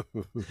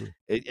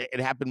 It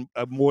happened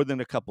more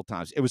than a couple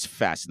times. It was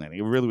fascinating.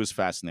 It really was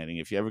fascinating.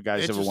 If you ever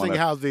guys ever want Interesting to,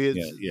 how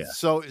the yeah.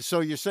 So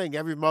you're saying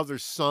every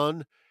mother's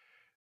son,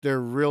 there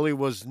really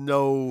was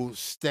no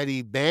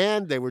steady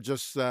band. They were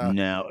just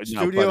no,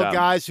 studio but,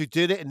 guys who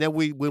did it, and then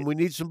when we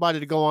need somebody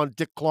to go on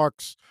Dick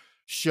Clark's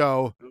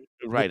show,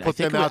 right? we'll put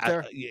them out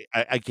there.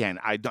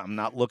 I'm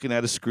not looking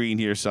at a screen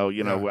here, so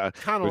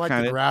kind of like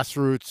the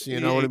grassroots. You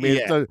know what I mean?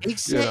 Yeah.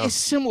 It's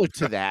similar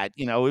to that.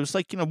 It was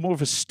like more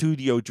of a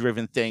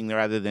studio-driven thing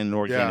rather than an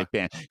organic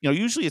band.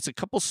 Usually it's a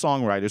couple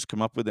songwriters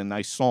come up with a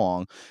nice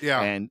song,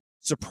 and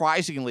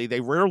surprisingly,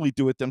 they rarely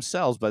do it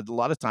themselves, but a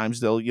lot of times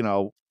they'll, you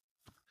know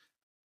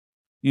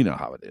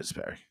how it is,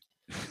 Barry.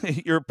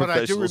 You're a But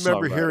I do professional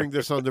remember songwriter. hearing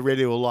this on the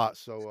radio a lot.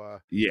 So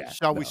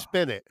shall we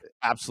spin it?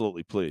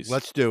 Absolutely, please.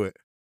 Let's do it.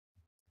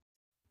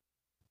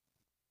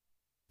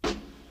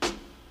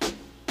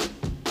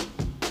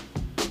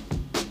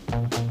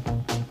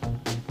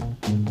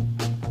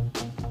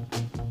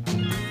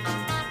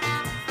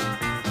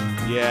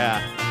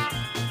 Yeah.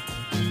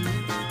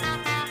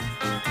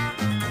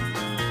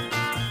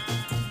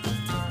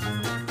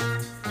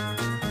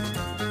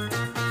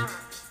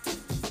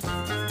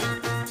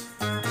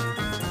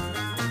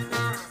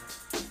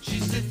 She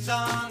sits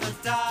on the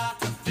dock,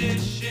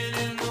 fishing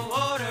in the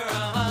water.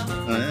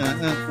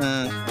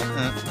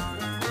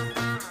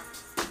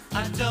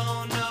 I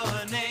don't know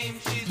her name.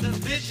 She's a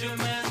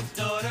fisherman's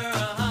daughter.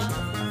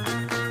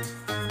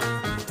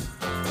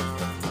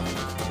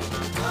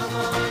 Come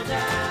on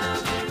down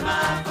in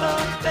my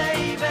boat,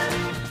 baby.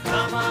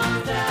 Come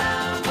on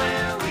down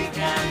where we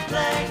can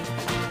play.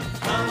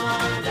 Come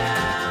on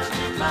down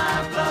in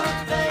my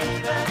boat,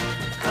 baby.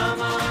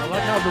 Come on I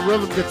like how the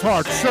rhythm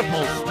guitar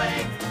triples.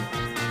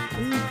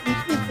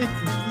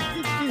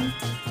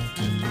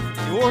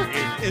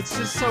 It's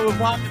just so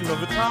evocative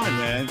of a time,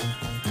 man.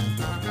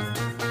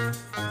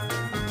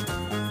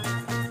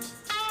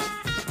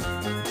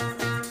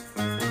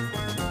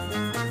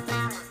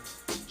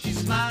 She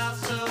smiles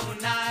so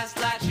nice,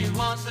 like she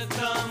wants to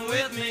come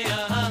with me,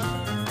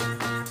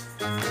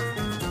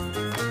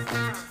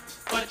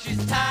 But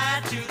she's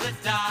tied to the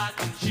dock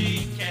and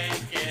she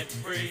can't get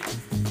free.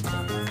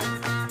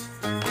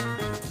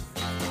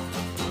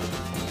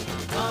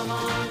 Come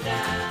on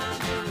down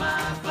to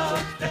my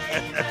boat,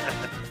 baby.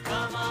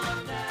 Come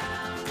on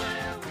down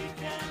where we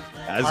can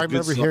play. I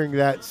remember hearing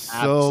that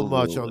so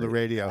much on the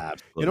radio.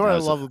 Absolutely. You know what I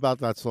love about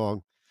that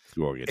song?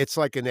 Gorgeous. It's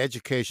like an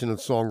education in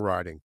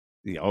songwriting.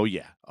 Oh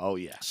yeah.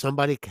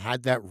 Somebody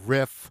had that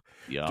riff,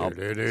 Yup.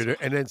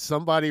 and then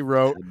somebody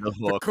wrote The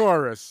the hook.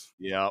 chorus,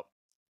 Yep.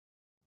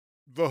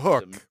 the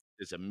hook.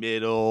 There's a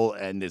middle,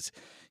 and there's,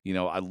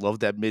 I love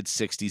that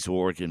mid-'60s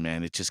organ,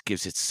 man. It just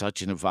gives it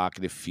such an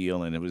evocative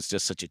feel, and it was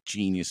just such a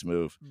genius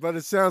move. But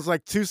it sounds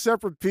like two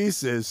separate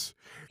pieces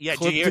Yeah,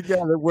 clipped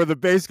together where the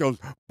bass goes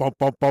bump,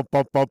 bump, bump,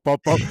 bump, bump,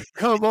 bump, bump.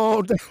 Come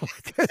on down.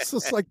 It's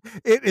just like,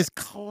 it is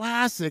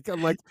classic.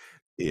 I'm like,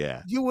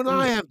 yeah. you and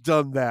I have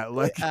done that.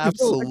 Like,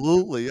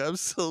 Absolutely.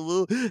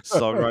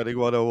 Songwriting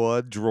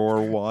 101,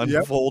 drawer 1,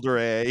 Yep. folder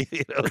A.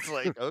 It's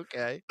like,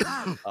 okay.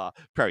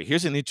 Perry,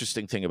 here's an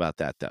interesting thing about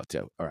that, though,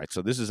 too. All right,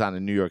 so this is out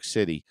in New York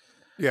City.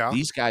 Yeah.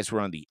 These guys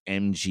were on the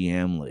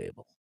MGM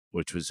label,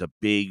 which was a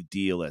big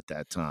deal at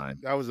that time.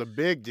 That was a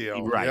big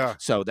deal. Right. Yeah.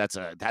 So that's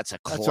a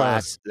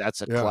Class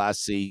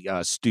C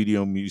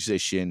studio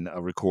musician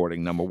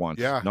recording, number one.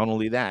 Yeah. Not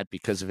only that,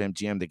 because of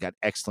MGM, they got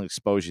excellent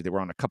exposure. They were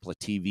on a couple of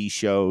TV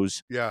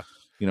shows. Yeah.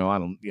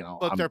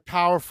 But they're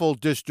powerful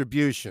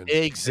distribution.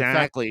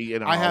 Exactly.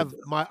 In fact,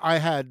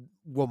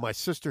 my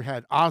sister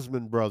had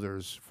Osmond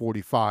Brothers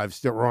 45s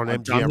that were on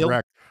MGM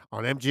Records.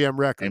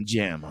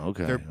 MGM,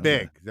 okay. They're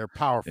big. They're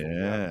powerful.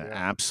 Yeah,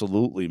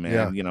 absolutely,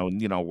 man. Yeah.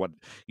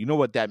 You know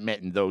what that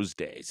meant in those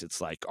days. It's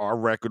like our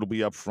record will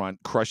be up front,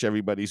 crush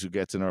everybody's who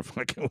gets in our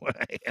fucking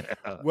way.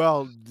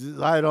 Well,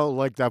 I don't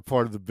like that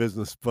part of the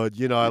business, but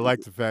I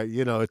like the fact,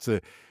 it's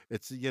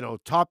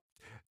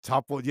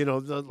top one,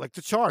 like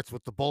the charts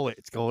with the bullet.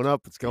 It's going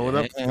up, it's going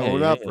up, it's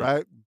going up,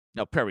 right?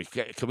 Now, Perry,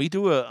 can we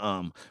do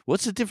a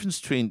what's the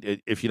difference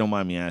between, if you don't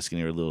mind me asking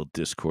here, a little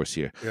discourse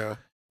here? Yeah.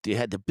 they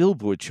had the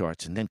Billboard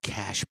charts and then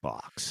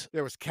Cashbox.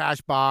 There was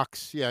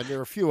Cashbox, yeah, and there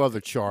were a few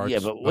other charts. Yeah,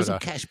 but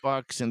wasn't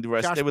Cashbox and the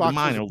rest? They were Cashbox the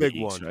minor was a big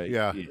leagues, one, right?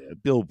 yeah.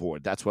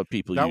 Billboard. That's what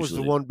people That usually.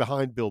 was the one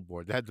behind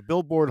Billboard. They had the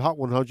Billboard Hot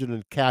 100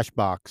 and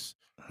Cashbox.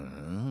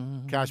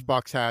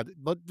 Cashbox had,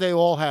 but they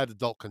all had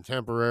adult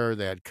contemporary.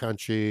 They had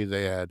country.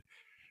 They had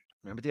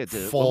Remember they had the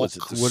folk, what was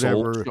it, the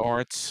whatever soul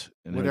charts,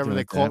 and whatever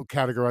they everything like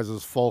categorize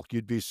as folk.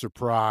 You'd be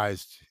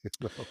surprised.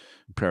 that?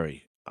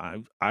 Perry,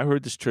 I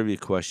heard this trivia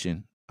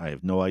question. I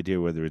have no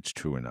idea whether it's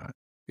true or not.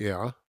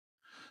 Yeah.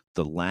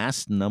 The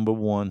last number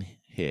one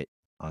hit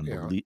on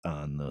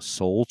the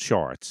soul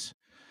charts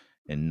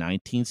in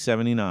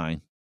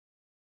 1979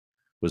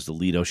 was the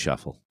Lido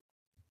Shuffle.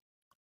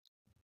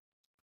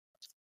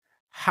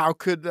 How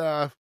could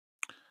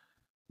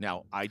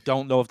Now, I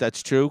don't know if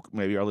that's true.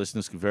 Maybe our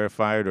listeners can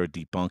verify it or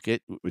debunk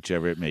it,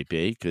 whichever it may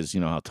be, because you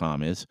know how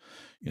Tom is.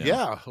 You know,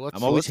 yeah,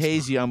 I'm always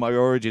hazy on my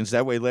origins.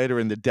 That way, later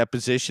in the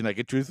deposition, I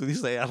can truthfully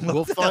say I don't know.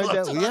 We'll find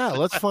out. Yeah,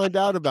 let's find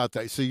out about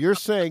that. So you're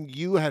saying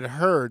you had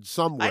heard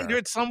somewhere? I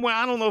heard somewhere.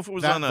 I don't know if it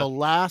was that on the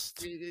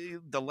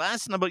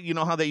last number. You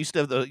know how they used to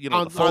have the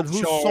on, the folk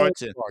whose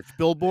charts. And,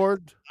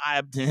 Billboard.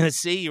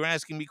 see, you're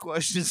asking me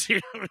questions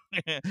here.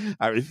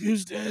 I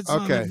refuse to answer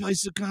on the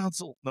advice of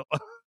counsel. No.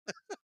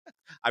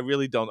 I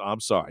really don't. I'm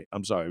sorry.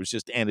 It was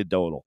just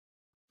anecdotal.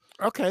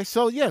 Okay,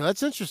 so yeah,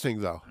 that's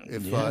interesting though.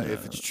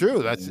 If it's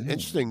true, that's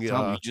interesting.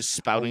 Just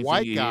spouting a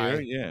white for guy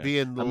yeah.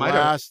 being the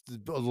last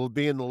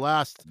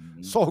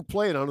song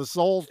played on a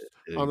soul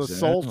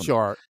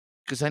chart.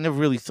 Because I never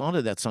really thought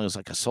of that song as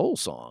like a soul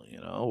song,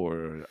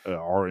 or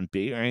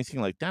R&B or anything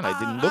like that. I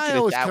didn't look at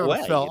it that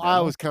way. I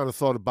always kind of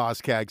thought of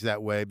Boz-Scaggs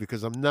that way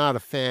because I'm not a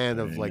fan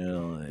of like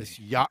this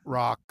yacht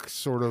rock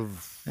sort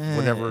of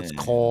whatever it's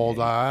called.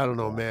 I don't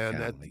know,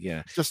 man.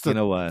 Just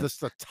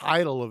the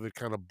title of it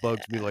kind of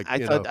bugs me. Like I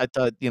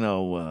thought,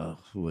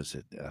 who was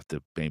it after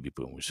Baby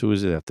Boomers? Who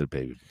was it after the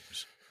Baby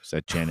Boomers? Is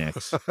that Gen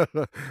X?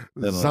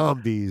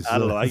 Zombies. I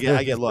don't know. I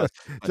get lost.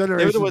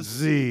 Generation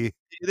Z.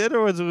 Then there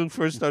was when we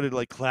first started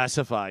like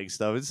classifying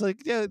stuff. It's like,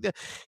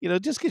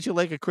 just because you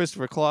like a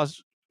Christopher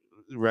Claus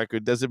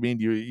record doesn't mean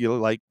you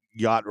like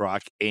yacht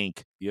rock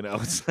Inc.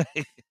 It's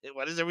like,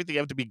 why does everything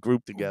have to be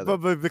grouped together?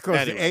 But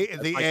because anyway,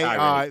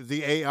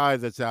 the AI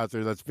that's out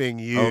there that's being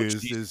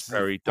used is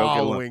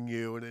following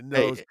you, and it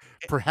knows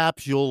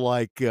perhaps you'll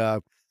like.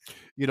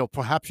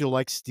 Perhaps you'll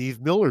like Steve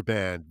Miller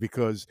Band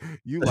because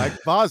you like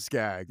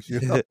Boz-Scaggs.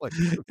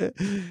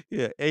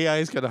 Yeah, AI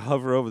is going to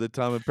hover over the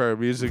Tom and Perry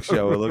Music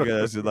Show and look at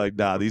us and like,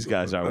 nah, these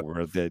guys aren't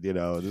worth it.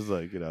 Just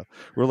like,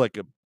 we're like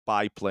a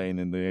biplane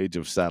in the age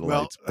of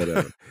satellites.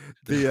 Whatever.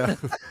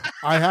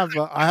 I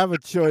have a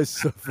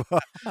choice of.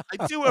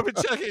 I do have a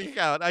checking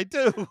account. I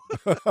do.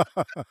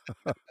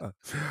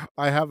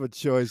 I have a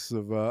choice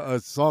of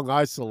a song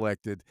I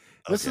selected.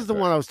 This is the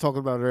one I was talking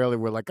about earlier.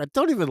 Where like I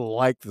don't even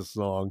like the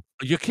song.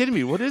 You're kidding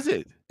me. What is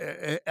it?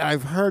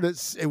 I've heard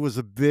it. It was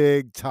a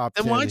big top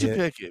 10 Then why'd you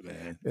hit. pick it,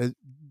 man?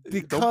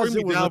 Because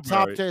it was a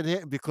top 10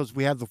 hit. Because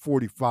we had the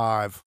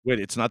 45. Wait,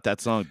 it's not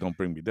that song. Don't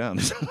bring me down.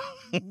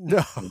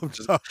 No.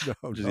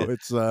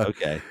 It's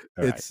okay.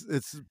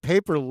 It's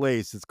Paper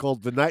Lace. It's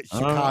called "The Night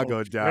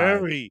Chicago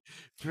Died."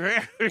 Very.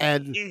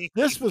 And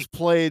this was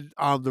played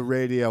on the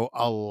radio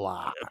a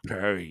lot.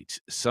 Very.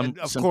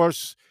 Of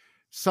course.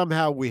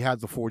 Somehow we had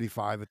the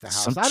 45 at the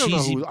house. I don't know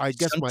who. I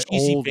guess my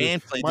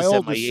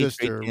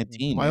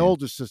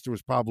older sister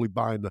was probably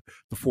buying the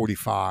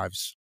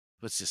 45s.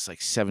 What's this,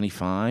 like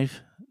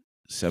 75,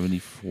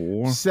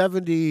 74,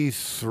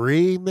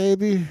 73,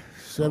 maybe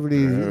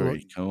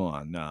 70. Come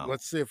on now.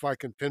 Let's see if I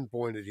can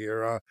pinpoint it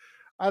here.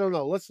 I don't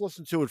know. Let's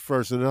listen to it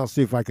first, and then I'll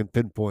see if I can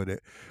pinpoint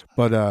it.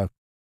 But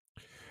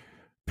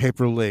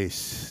Paper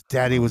Lace,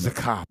 Daddy was a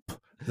cop.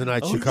 The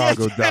night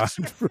Chicago died.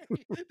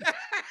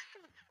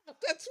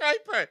 That's right,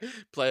 Bert.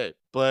 Play it.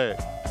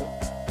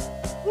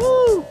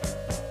 Woo!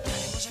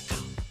 Daddy was a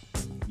cop.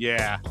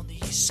 Yeah. On the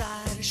east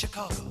side of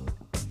Chicago.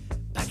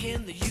 Back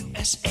in the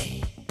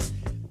USA.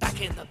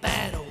 Back in the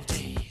bad old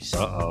days.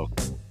 Uh-oh.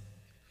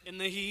 In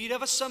the heat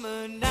of a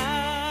summer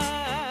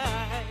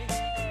night.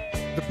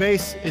 The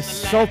bass is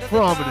so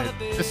prominent.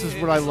 This is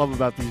what I love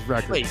about these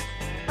records. Wait.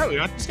 Oh,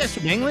 aren't these guys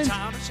from England?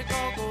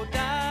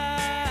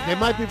 They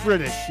might be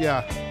British,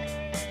 yeah.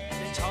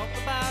 They talk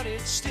about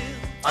it still.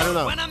 I don't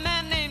know. When a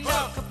man named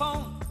Al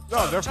Capone.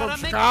 No, they're from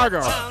Chicago.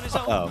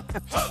 Oh.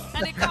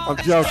 I'm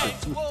joking.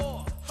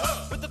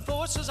 With the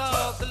forces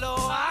of the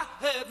law, I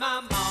heard my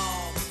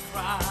mom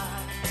cry.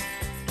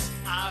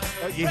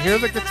 You hear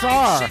the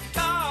guitar.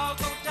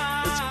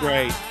 It's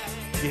great.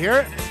 You hear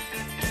it?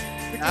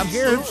 You can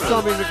hear him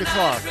strumming the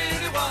guitar.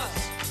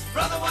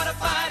 Brother, what a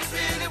fight it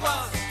really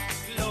was.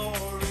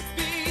 Glory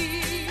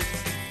be.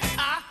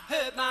 I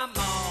heard my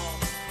mom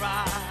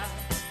cry.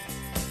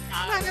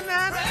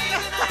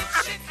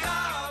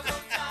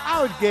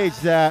 I would gauge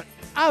that.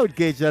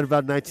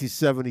 About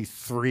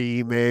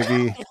 1973,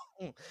 maybe.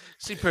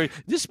 See, Perry,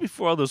 this is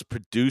before all those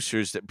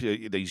producers,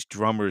 these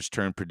drummers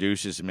turned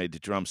producers and made the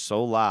drums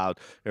so loud.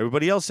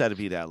 Everybody else had to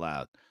be that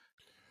loud.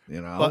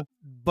 You know,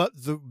 but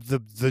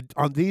the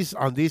on these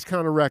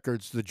kind of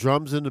records, the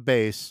drums and the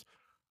bass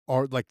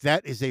are like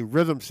that is a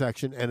rhythm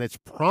section, and it's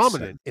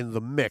prominent in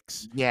the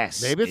mix.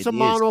 yes, Maybe it's it a is.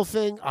 mono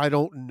thing. I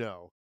don't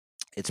know.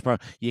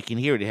 You can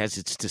hear it. It has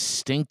its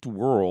distinct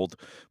world,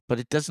 but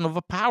it doesn't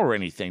overpower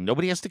anything.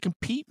 Nobody has to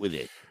compete with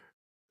it.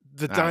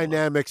 The I don't know.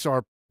 dynamics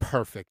are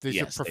perfect. These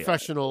Yes, are they are.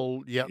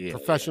 professional, Yeah.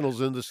 professionals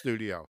in the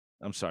studio.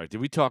 I'm sorry.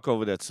 Did we talk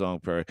over that song,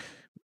 Perry?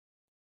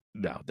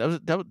 No,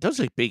 that was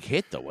a big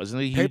hit, though,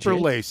 wasn't it? A huge Paper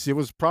hit? Lace. It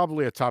was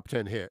probably a top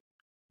 10 hit.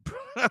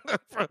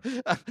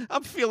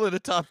 I'm feeling a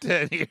top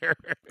 10 here.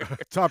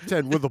 Top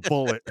 10 with a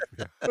bullet.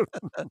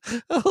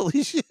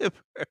 Holy shit,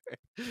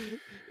 Perry.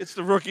 It's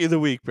the rookie of the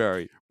week,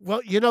 Perry.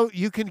 Well,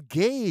 you can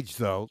gauge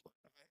though.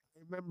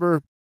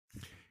 Remember,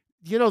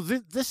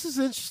 this is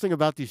interesting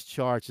about these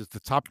charts is the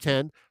top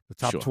 10, the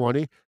top Sure.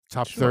 20,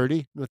 top Sure.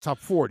 30, and the top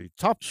 40.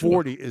 Top Sure.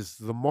 40 is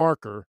the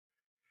marker.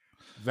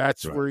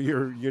 That's Right. where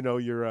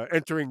you're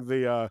entering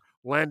the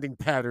landing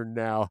pattern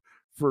now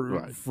for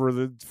Right. for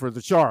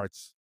the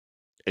charts.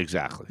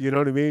 Exactly. You know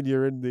what I mean?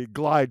 You're in the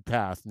glide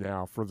path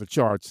now for the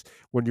charts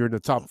when you're in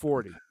the top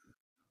 40.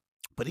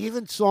 But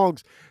even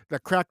songs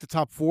that crack the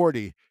top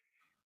 40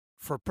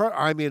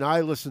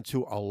 I listen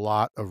to a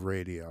lot of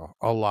radio,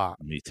 a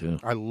lot. Me too.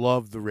 I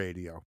love the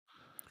radio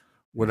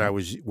when I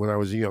was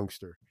a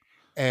youngster.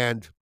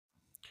 And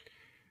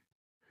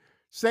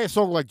say a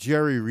song like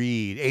Jerry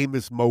Reed,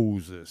 Amos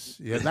Moses.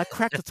 Yeah, that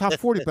cracked the top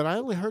 40, but I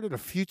only heard it a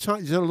few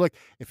times. Like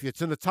if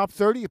it's in the top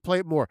 30, you play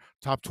it more.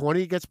 Top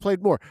 20 gets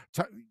played more.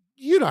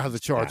 You know how the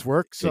charts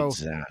work. So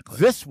exactly.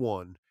 this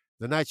one,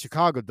 The Night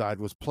Chicago Died,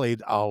 was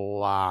played a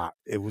lot.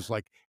 It was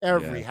like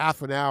every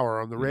half an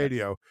hour on the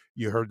radio,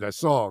 you heard that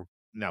song.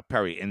 Now,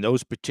 Perry, in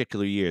those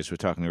particular years, we're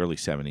talking early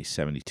 70s,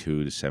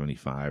 72 to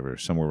 75 or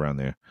somewhere around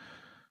there.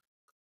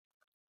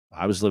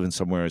 I was living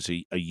somewhere as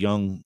a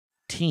young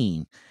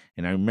teen,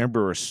 and I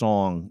remember a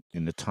song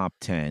in the top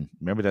 10.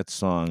 Remember that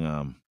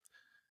song,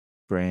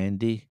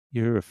 Brandy,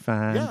 you're a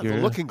fine girl.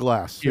 The Looking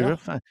Glass. You're a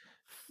fine.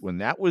 When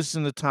that was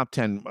in the top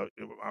 10,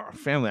 our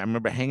family, I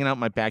remember hanging out in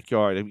my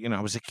backyard.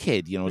 I was a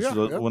kid, it's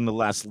one of the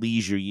last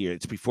leisure years.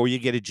 It's before you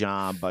get a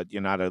job, but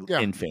you're not an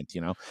infant,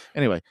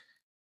 Anyway.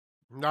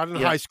 Not in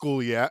high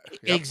school yet.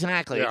 Yep.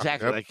 Exactly.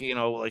 Yep. Like,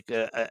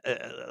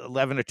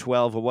 11 or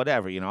 12 or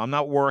whatever. I'm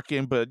not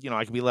working, but,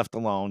 I can be left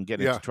alone,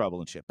 get into trouble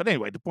and shit. But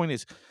anyway, the point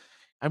is,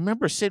 I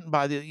remember sitting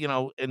by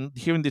and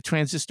hearing the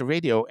transistor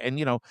radio, and,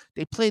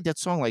 they played that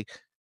song like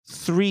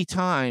 3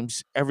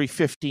 times every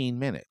 15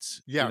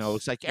 minutes. Yes.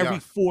 It's like every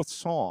fourth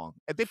song.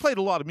 And they played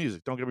a lot of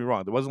music. Don't get me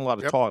wrong. There wasn't a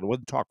lot of talk. It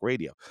wasn't talk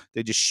radio.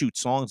 They just shoot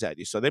songs at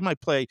you. So they might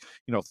play,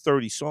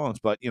 30 songs,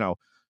 but,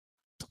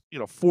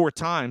 4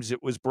 times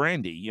it was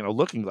Brandy,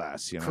 Looking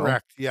Glass,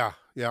 Correct. Yeah.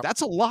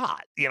 That's a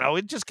lot.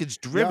 It just gets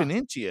driven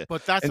into you.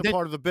 But that's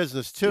part of the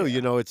business too.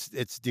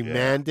 It's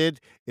demanded.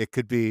 It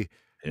could be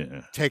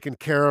taken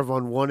care of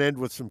on one end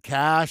with some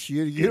cash.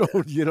 You know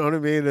what I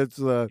mean? It's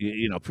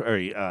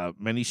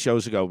many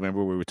shows ago,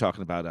 remember we were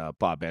talking about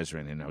Bob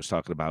Ezrin, and I was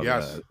talking about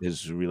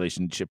his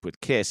relationship with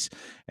Kiss,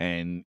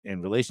 and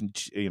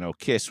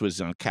Kiss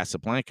was on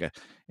Casablanca,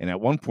 and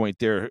at one point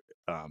their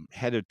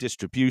head of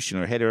distribution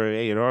or head of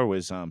A&R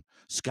was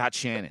Scott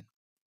Shannon,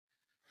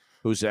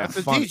 who's that's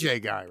a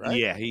DJ guy, right?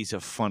 Yeah, he's a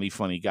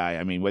funny guy.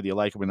 I mean, whether you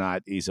like him or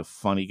not, he's a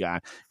funny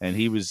guy. And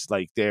he was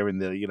like there in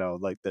the,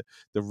 like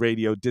the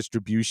radio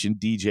distribution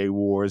DJ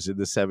wars in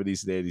the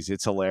 70s and 80s.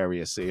 It's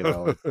hilarious,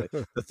 the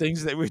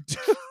things they would do.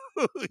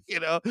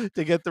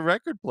 To get the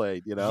record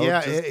played,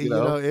 Yeah,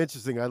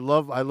 interesting. I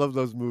love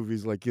those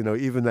movies, like,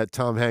 even that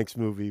Tom Hanks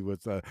movie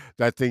with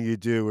That Thing You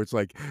Do, where it's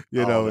like,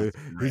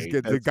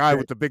 the guy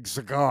with the big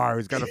cigar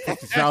who's got a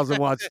 50,000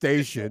 watt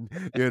station,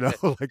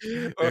 like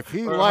if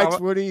he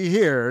likes what he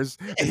hears,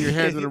 and you're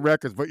handing him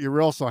records, but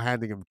you're also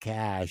handing him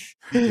cash,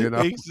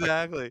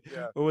 Exactly.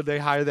 Or when they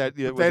hire that,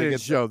 they didn't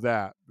show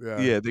that.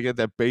 Yeah, they get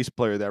that bass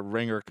player, that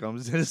ringer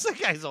comes in. This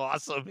guy's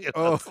awesome.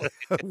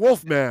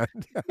 Wolfman.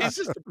 He's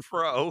just a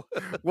pro.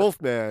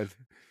 Wolfman.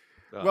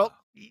 Well,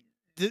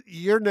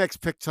 your next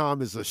pick,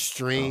 Tom, is a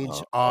strange,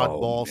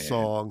 oddball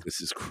song.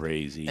 This is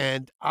crazy.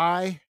 And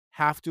I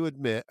have to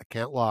admit, I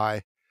can't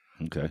lie.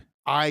 Okay.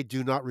 I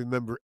do not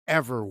remember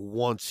ever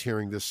once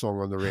hearing this song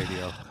on the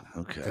radio.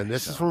 Okay. And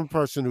this is from a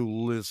person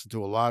who listened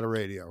to a lot of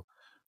radio.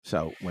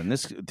 So when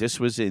this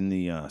was in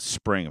the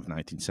spring of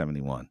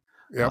 1971.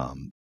 Yep.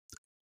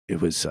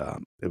 It was a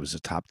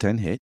top 10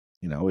 hit.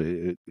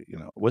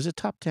 Was it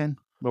top 10?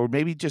 Or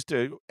maybe just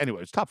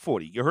anyway, it's top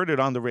 40. You heard it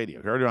on the radio.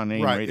 You heard it on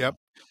AM radio. Yep.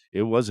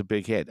 It was a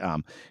big hit.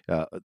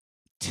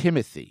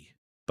 Timothy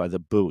by the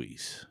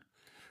Buoys.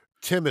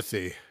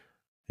 Timothy.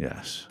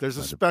 Yes. There's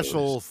a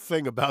special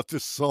thing about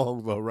this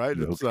song, though, right?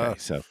 It's,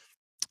 okay.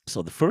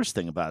 So the first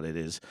thing about it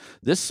is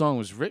this song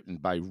was written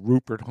by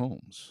Rupert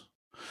Holmes.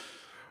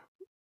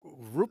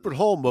 Rupert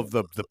Holm of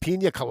the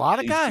Pina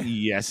Colada guy?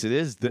 Yes, it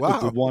is. The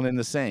Wow. one and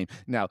the same.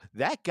 Now,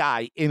 that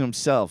guy in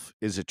himself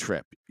is a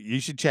trip. You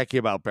should check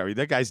him out, Barry.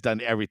 That guy's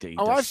done everything. He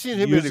Oh, does I've seen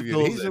him interviewed.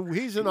 musicals.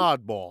 He's an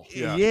oddball.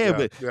 Yeah,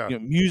 but you know,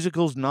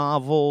 musicals,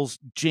 novels,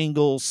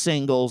 jingles,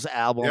 singles,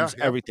 albums,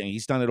 Yeah. everything.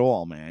 He's done it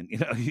all, man. You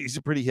know, he's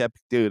a pretty hip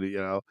dude, you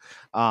know.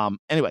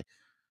 Anyway,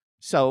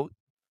 so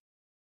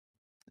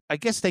I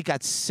guess they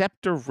got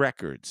Scepter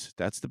Records.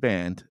 That's the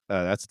band.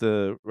 That's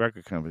the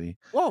record company.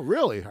 Oh,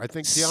 really? I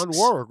think Dionne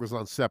Warwick was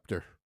on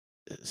Scepter.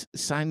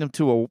 Signed them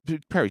to a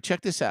Perry.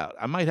 Check this out.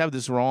 I might have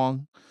this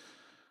wrong.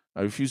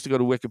 I refuse to go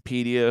to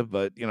Wikipedia,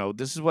 but you know,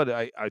 this is what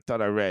I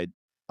thought I read.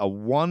 A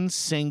one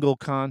single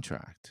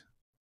contract.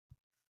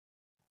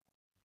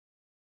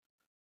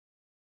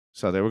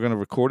 So they were going to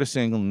record a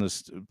single, and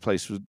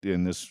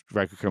this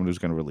record company was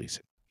going to release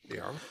it.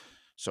 Yeah.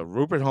 So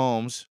Rupert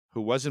Holmes, who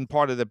wasn't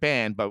part of the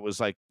band but was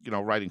like, you know,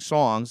 writing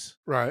songs,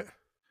 right,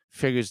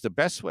 figures the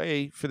best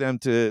way for them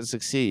to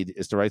succeed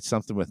is to write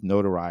something with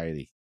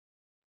notoriety,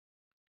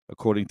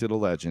 according to the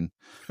legend.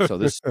 So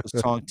this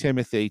song,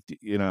 Timothy,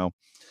 you know,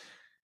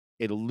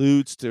 it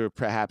alludes to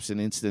perhaps an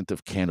incident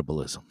of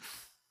cannibalism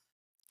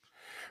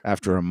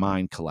after a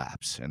mine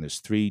collapse, and there's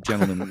three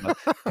gentlemen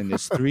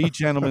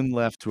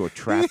left who are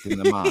trapped in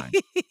the mine.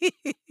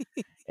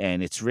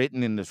 And it's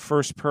written in the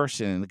first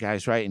person, and the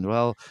guy's writing,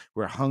 well,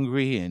 we're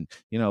hungry, and,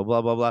 you know,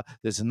 blah, blah, blah.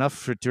 There's enough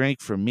for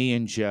drink for me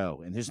and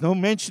Joe. And there's no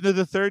mention of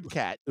the third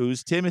cat,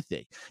 who's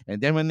Timothy. And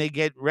then when they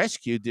get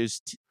rescued,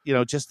 there's, you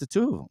know, just the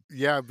two of them.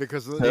 Yeah,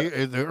 because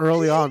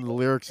early on, the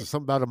lyrics are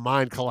something about a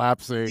mine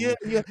collapsing.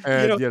 Yeah.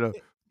 And, you know.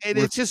 And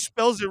it just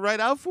spells it right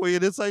out for you.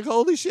 And it's like,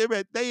 holy shit,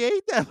 man, they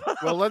ate them.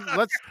 Well,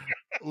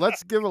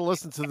 let's give a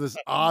listen to this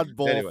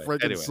oddball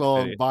friggin'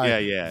 song by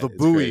the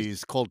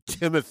Buoys called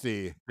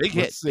Timothy. Big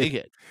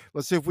hit.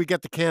 Let's see if we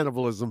get the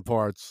cannibalism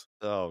parts.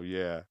 Oh,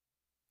 yeah.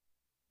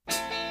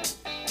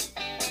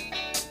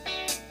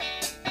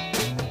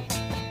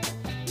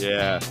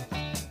 Yeah.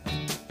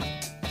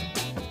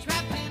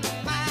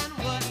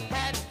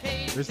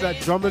 There's that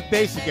drum and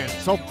bass again,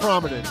 so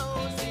prominent.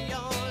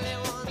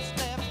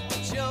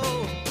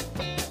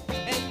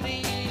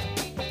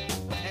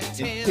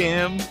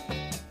 Tim.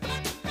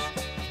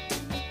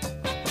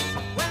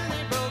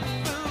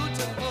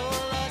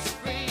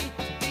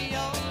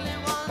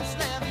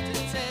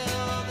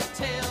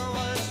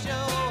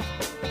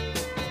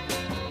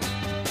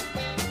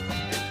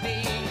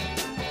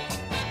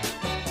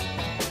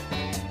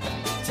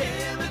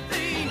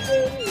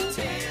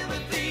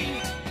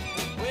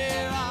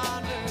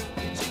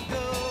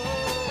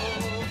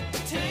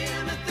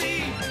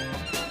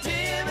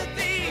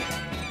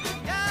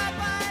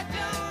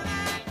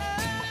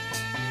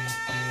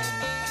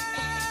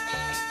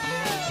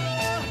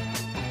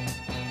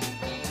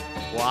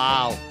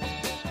 Wow.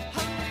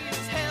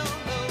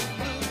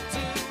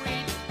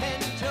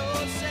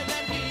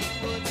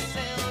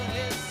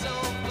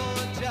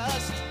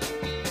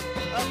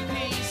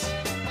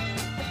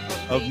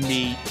 Of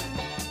meat.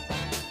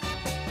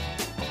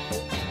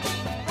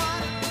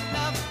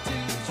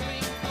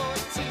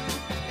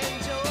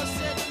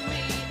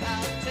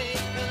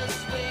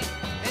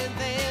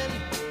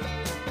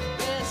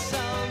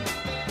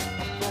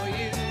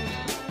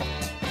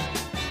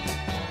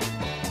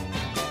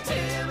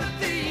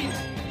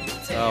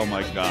 Oh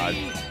my God.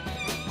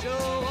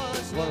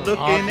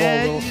 Looking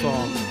at you.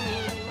 Song.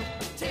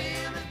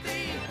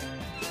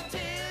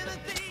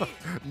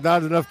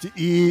 Not enough to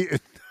eat.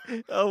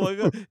 Oh my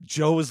God.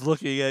 Joe is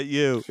looking at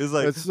you. It's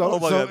like, so, oh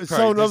my God.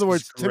 So in other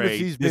words,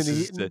 Timothy's been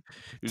eaten.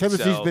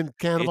 Timothy's been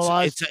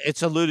cannibalized.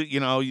 It's alluded, you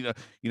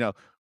know,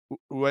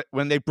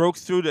 when they broke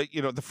through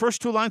the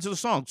first two lines of the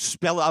song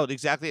spell out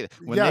exactly it.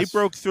 When they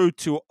broke through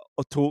to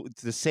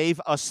save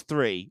us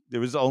three,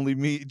 there was only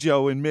me,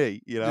 Joe, and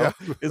me. You know,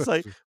 it's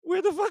like,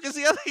 where the fuck is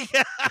the other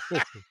guy?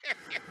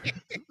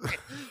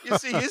 You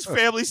see, his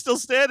family's still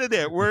standing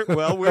there.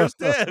 Where's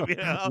Tim? You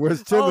know?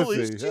 Where's Timothy?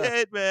 Holy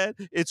shit, man!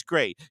 It's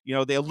great. You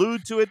know, they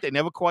allude to it. They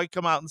never quite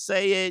come out and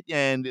say it,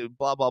 and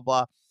blah blah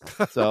blah.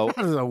 So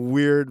that is a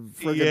weird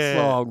freaking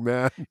song,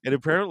 man. And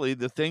apparently,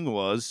 the thing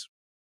was.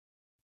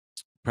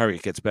 Perry,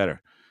 it gets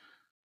better.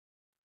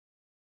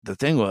 The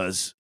thing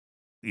was,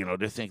 you know,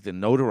 they think the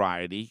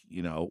notoriety,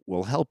 you know,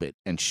 will help it.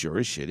 And sure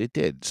as shit, it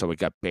did. So it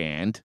got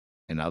banned,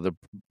 and other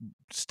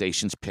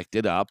stations picked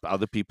it up.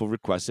 Other people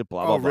requested,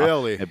 blah, blah, blah.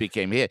 Really? It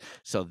became a hit.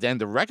 So then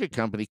the record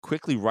company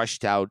quickly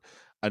rushed out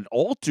an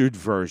altered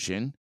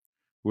version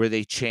where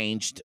they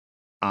changed,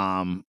 you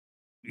know,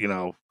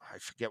 I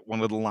forget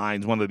one of the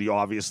lines. One of the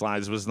obvious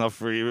lines was enough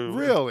for you.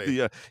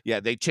 Really?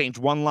 Yeah, they changed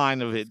one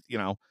line of it, you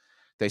know.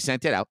 They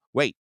sent it out.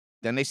 Wait.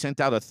 Then they sent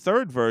out a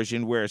third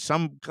version where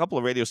couple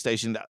of radio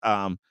stations,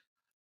 I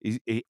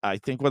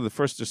think one of the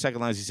first or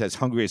second lines he says,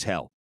 hungry as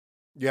hell.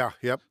 Yeah,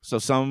 yep. So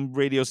some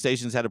radio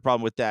stations had a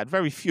problem with that.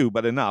 Very few,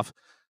 but enough.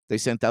 They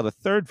sent out a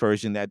third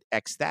version that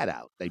X'd that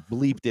out. They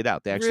bleeped it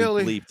out. They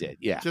actually bleeped it.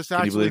 Yeah. Just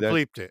actually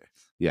bleeped it.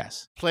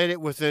 Yes. Played it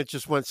with it,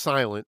 just went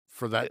silent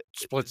for that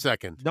split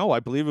second. No,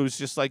 I believe it was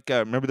just like,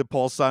 remember the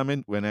Paul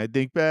Simon, when I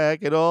think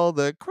back at all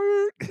the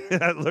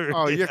I learned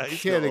Oh, in you're high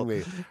kidding school.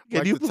 me. Can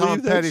Like you the Tom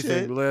believe that Petty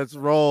shit? thing, let's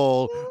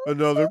roll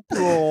another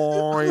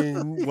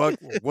blowing.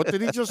 What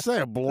did he just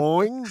say? A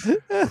blowing?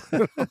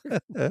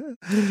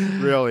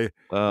 Really?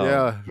 Oh,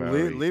 Yeah,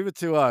 Perry. leave it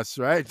to us,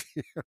 right?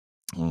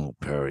 Oh,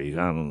 Perry.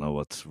 I don't know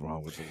what's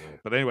wrong with the world.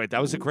 But anyway, that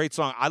was a great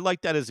song. I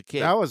liked that as a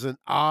kid. That was an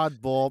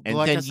oddball. But And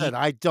like I then said,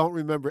 I don't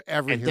remember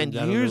ever And then hearing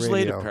that on the years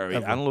later, radio. Perry, I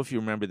Ever. don't know if you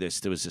remember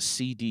this. There was a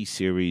CD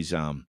series,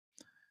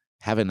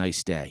 "Have a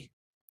Nice Day."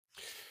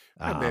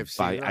 I may have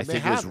seen by it. I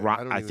think it was I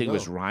don't I even think it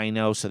was know.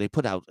 Rhino. So they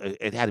put out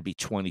it had to be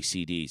 20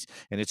 CDs,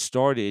 and it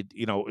started.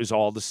 It was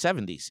all the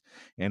 70s,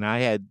 and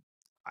I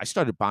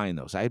started buying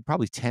those. I had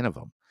probably 10 of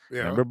them.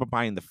 And I Yeah. remember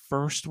buying the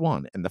first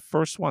one, and the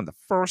first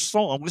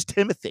song was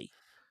Timothy.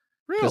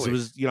 Because it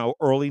Really? was,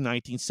 early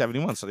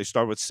 1971. So they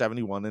started with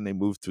 71 and they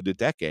moved through the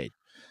decade.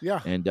 Yeah.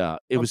 And it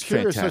I'm was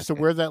curious as to fantastic.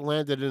 where that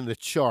landed in the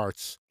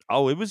charts.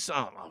 Oh, it was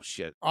oh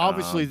shit.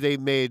 Obviously, they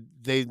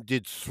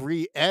did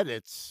three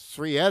edits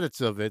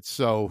of it.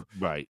 So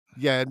Right.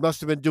 yeah, it must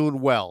have been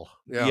doing well.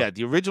 Yeah,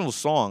 the original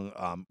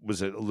song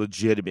was a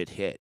legitimate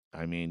hit.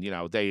 I mean,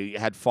 they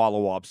had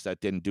follow-ups that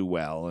didn't do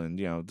well, and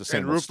the same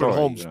And old Rupert story,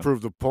 Holmes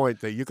proved the point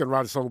that you can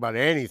write a song about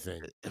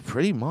anything.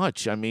 Pretty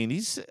much. I mean,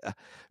 he's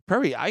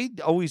Perry. I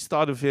always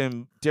thought of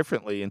him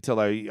differently until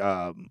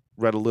I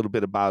read a little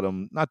bit about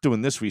him. Not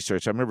doing this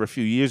research. I remember a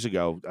few years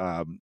ago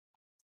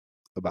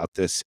about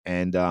this,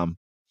 and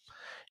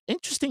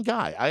interesting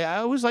guy. I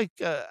always like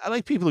I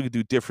like people who can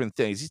do different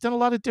things. He's done a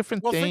lot of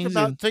different Well, things.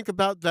 think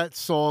about that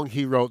song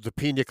he wrote, the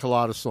Pina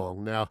Colada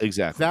song. Now,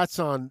 Exactly. that's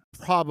on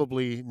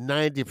probably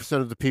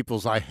 90% of the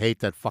people's "I hate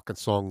that fucking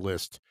song"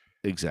 list.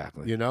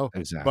 Exactly.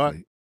 But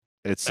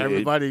Exactly.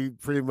 everybody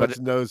pretty much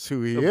knows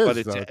who he is, But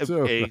it's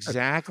though, too.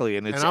 exactly,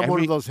 and it's And I'm one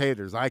of those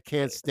haters. I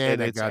can't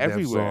stand that it's goddamn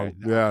everywhere.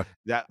 song. Yeah.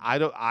 That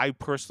I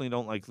personally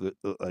don't like the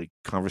like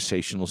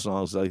conversational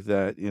songs like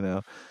that.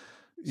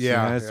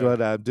 Yeah, That's yeah.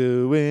 what I'm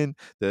doing.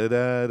 Da,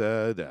 da,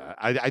 da, da.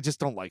 I just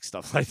don't like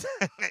stuff like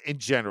that in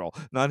general.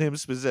 Not him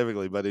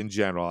specifically, but in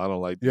general, I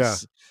don't like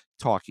this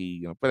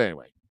talky. But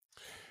anyway,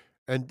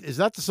 And is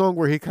that the song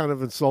where he kind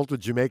of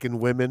insulted Jamaican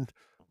women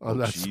on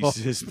that song?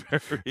 Jesus,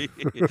 Perry.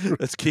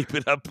 Let's keep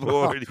it up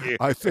board here.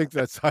 I think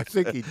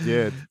he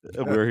did.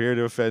 We're here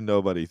to offend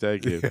nobody.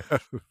 Thank you. Yeah.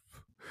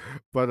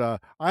 But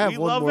I have We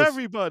one love more.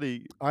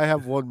 everybody. I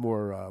have one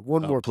more.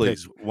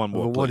 Please, pick one of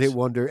more. a Please. one-hit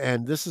wonder,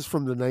 and this is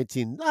from the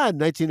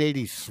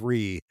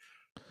 1983.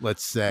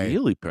 Let's say.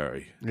 Really,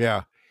 Perry?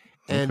 Yeah,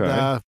 and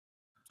Okay.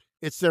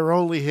 it's their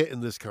only hit in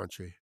this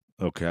country.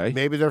 Okay.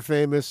 Maybe they're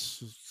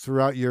famous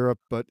throughout Europe,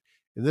 but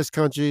in this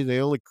country,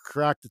 they only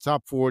cracked the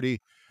top 40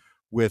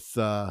 with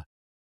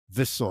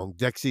this song,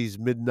 Dexy's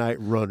Midnight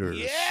Runners.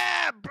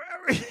 Yeah,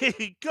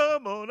 Perry.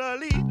 Come on,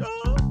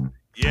 Alito.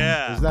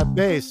 Yeah. There's that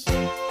bass.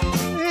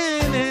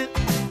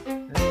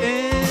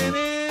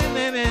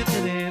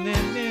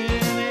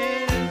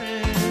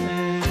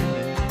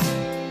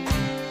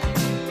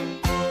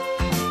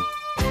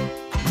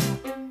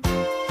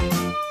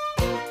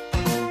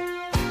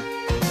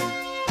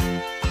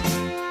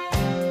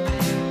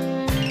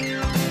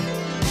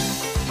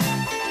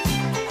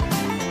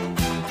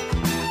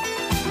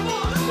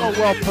 So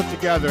well put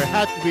together. It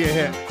had to be a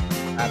hit.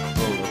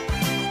 Absolutely.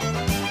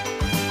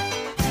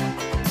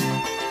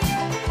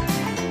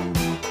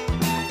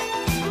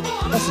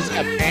 This has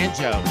got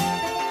banjo.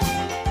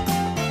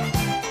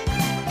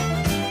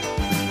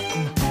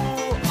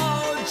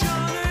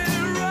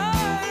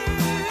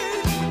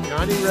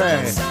 Johnny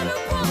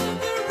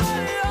Ray.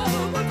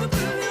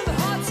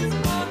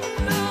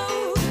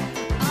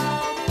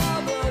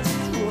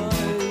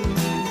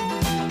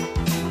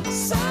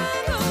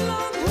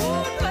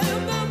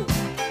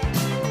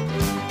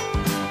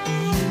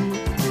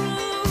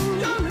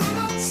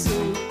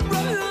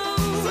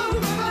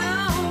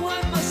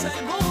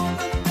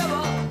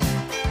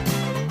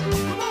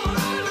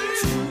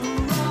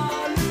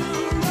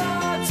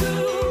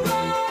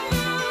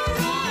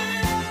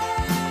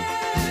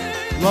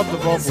 Love the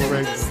vocal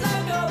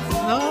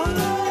arrangement.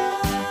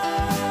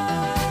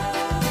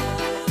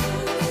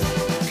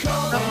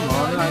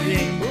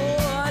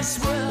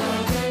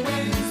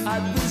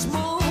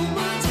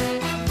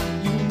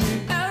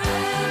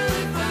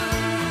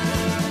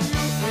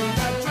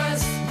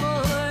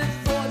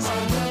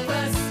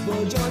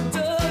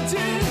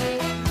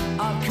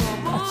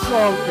 That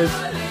song is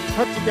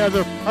put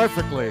together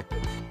perfectly.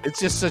 It's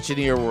just such an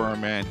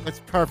earworm, man. It's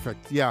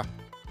perfect. Yeah.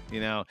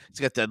 It's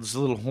got those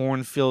little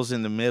horn fills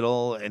in the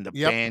middle and the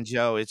Yep.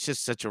 banjo. It's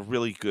just such a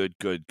really good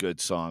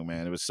song,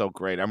 man. It was so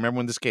great. I remember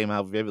when this came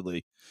out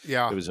vividly.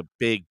 Yeah. It was a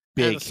big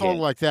And a song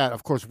hit. like that,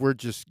 of course, we're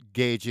just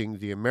gauging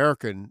the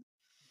American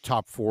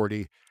top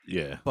 40,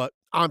 Yeah. but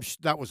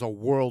that was a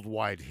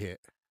worldwide hit.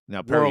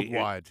 Now, Perry,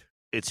 Worldwide.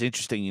 it's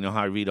interesting. You know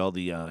how I read all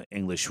the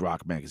English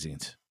rock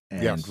magazines.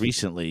 And Yes.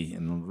 recently,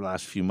 in the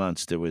last few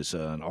months, there was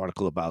an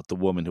article about the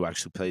woman who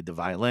actually played the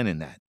violin in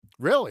that.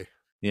 Really?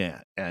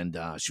 Yeah, and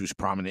she was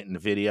prominent in the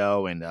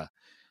video, and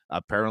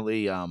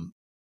apparently,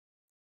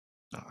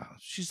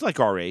 she's like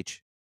our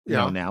age,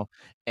 Yeah. now.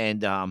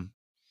 And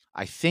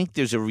I think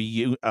there's a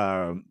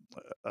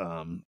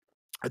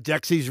A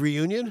Dexys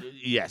reunion.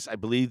 yes, I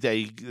believe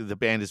the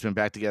band has been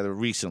back together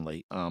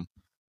recently.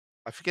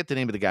 I forget the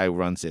name of the guy who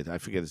runs it. I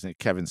forget his name.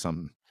 Kevin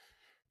something.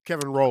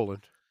 Kevin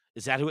Rowland.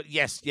 Is that who it?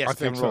 Yes, I think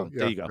Kevin so. Rowland.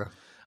 There Yeah, you go.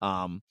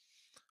 yeah.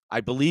 I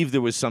believe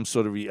there was some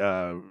sort of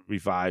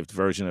revived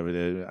version of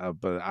it,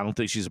 but I don't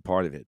think she's a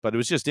part of it. But it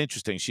was just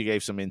interesting. She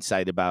gave some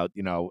insight about,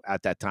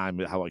 at that time,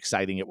 how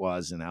exciting it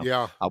was and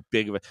Yeah. how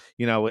big of it.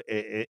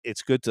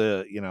 It's good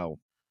to,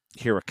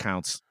 hear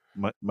accounts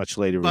much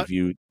later But,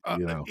 reviewed.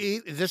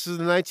 This is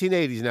the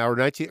 1980s now, or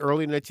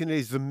early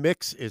 1980s. The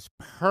mix is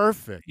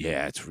perfect.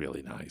 Yeah, it's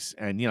really nice.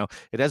 And,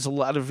 it has a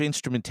lot of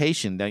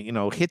instrumentation that,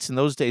 hits in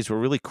those days were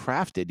really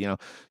crafted,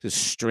 there's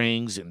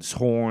strings and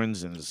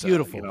horns and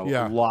Beautiful.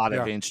 a lot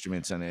of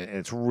instruments in it. And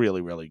it's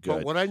really, really good.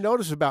 But what I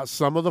noticed about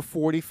some of the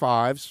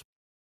 45s,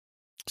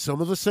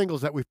 some of the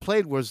singles that we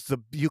played was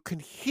you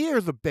can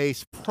hear the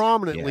bass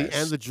prominently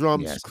and the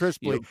drums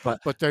crisply,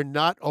 but they're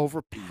not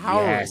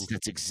overpowering. Yes,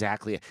 that's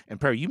exactly it.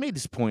 And Perry, you made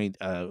this point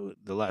the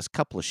last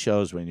couple of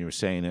shows when you were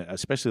saying,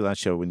 especially last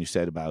show when you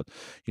said about,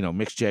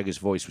 Mick Jagger's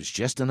voice was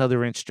just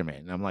another instrument.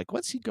 And I'm like,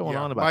 what's he going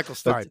on about? Michael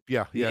Stipe,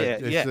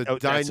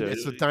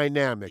 it's the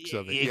dynamics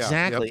of it.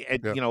 Exactly.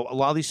 And, a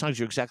lot of these songs,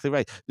 you're exactly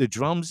right. The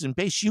drums and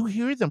bass, you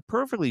hear them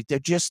perfectly. They're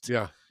just...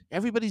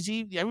 Everybody's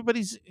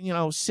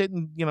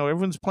sitting,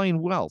 everyone's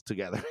playing well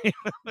together.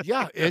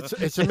 Yeah,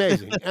 it's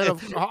amazing. And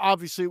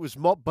obviously it was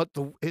but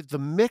the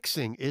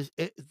mixing is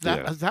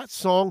that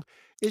song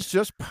is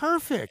just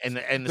perfect. And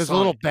there's a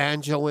little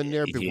banjo in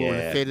there before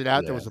it faded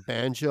out. There was a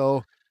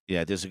banjo.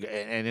 Yeah,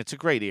 and it's a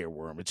great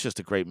earworm. It's just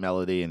a great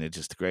melody, and it's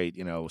just a great,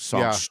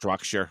 song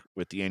structure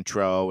with the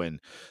intro and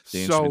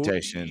the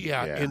instrumentation.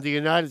 Yeah, in the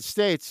United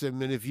States, I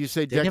mean, if you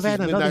say Dexys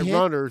Midnight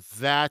Runner,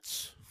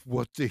 that's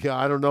what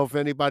I don't know if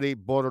anybody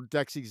bought a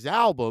Dexys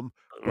album,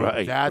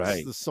 but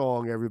that's the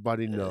song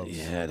everybody knows.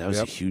 Yeah, that was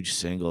a huge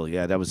single.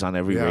 Yeah, that was on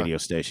every radio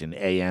station,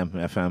 AM,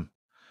 FM.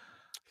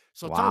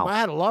 So Tom, I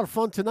had a lot of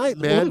fun tonight,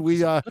 man. We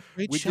did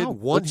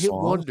one-hit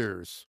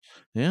wonders.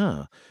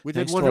 Yeah. We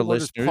did one-hit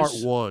wonders part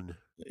 1.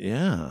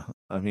 Yeah.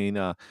 I mean,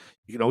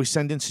 you can always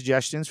send in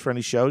suggestions for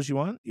any shows you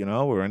want,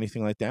 or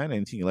anything like that.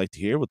 Anything you like to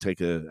hear, we'll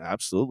take it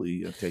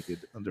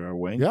under our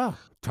wing. Yeah.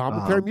 Tom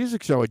and Perry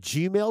Music Show at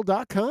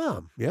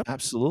gmail.com. Yep.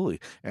 Absolutely.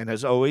 And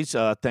as always,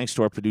 thanks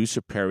to our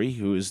producer, Perry,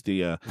 who is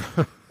the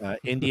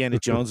Indiana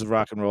Jones of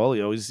rock and roll.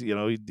 He always,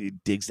 he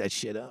digs that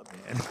shit up,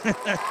 man.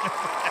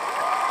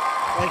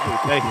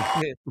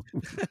 Thank you.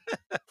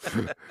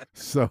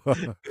 So,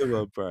 good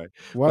one, Brian.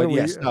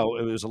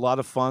 It was a lot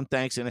of fun.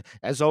 Thanks, and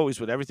as always,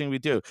 with everything we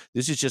do,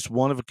 this is just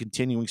one of a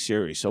continuing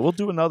series. So we'll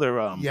do another.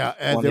 And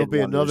there'll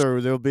be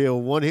There'll be a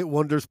one-hit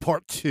wonders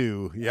part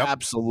 2. Yep,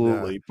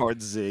 absolutely,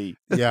 part Z.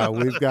 Yeah,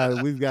 we've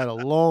got a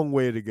long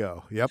way to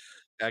go. Yep,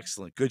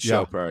 excellent, good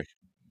show, Perry,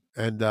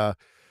 and a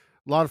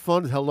lot of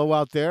fun. Hello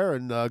out there,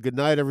 and good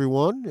night,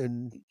 everyone,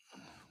 and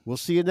we'll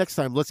see you next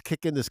time. Let's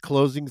kick in this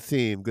closing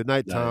theme. Good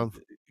night, Tom.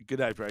 Good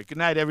night, Perry. Good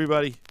night,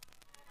 everybody.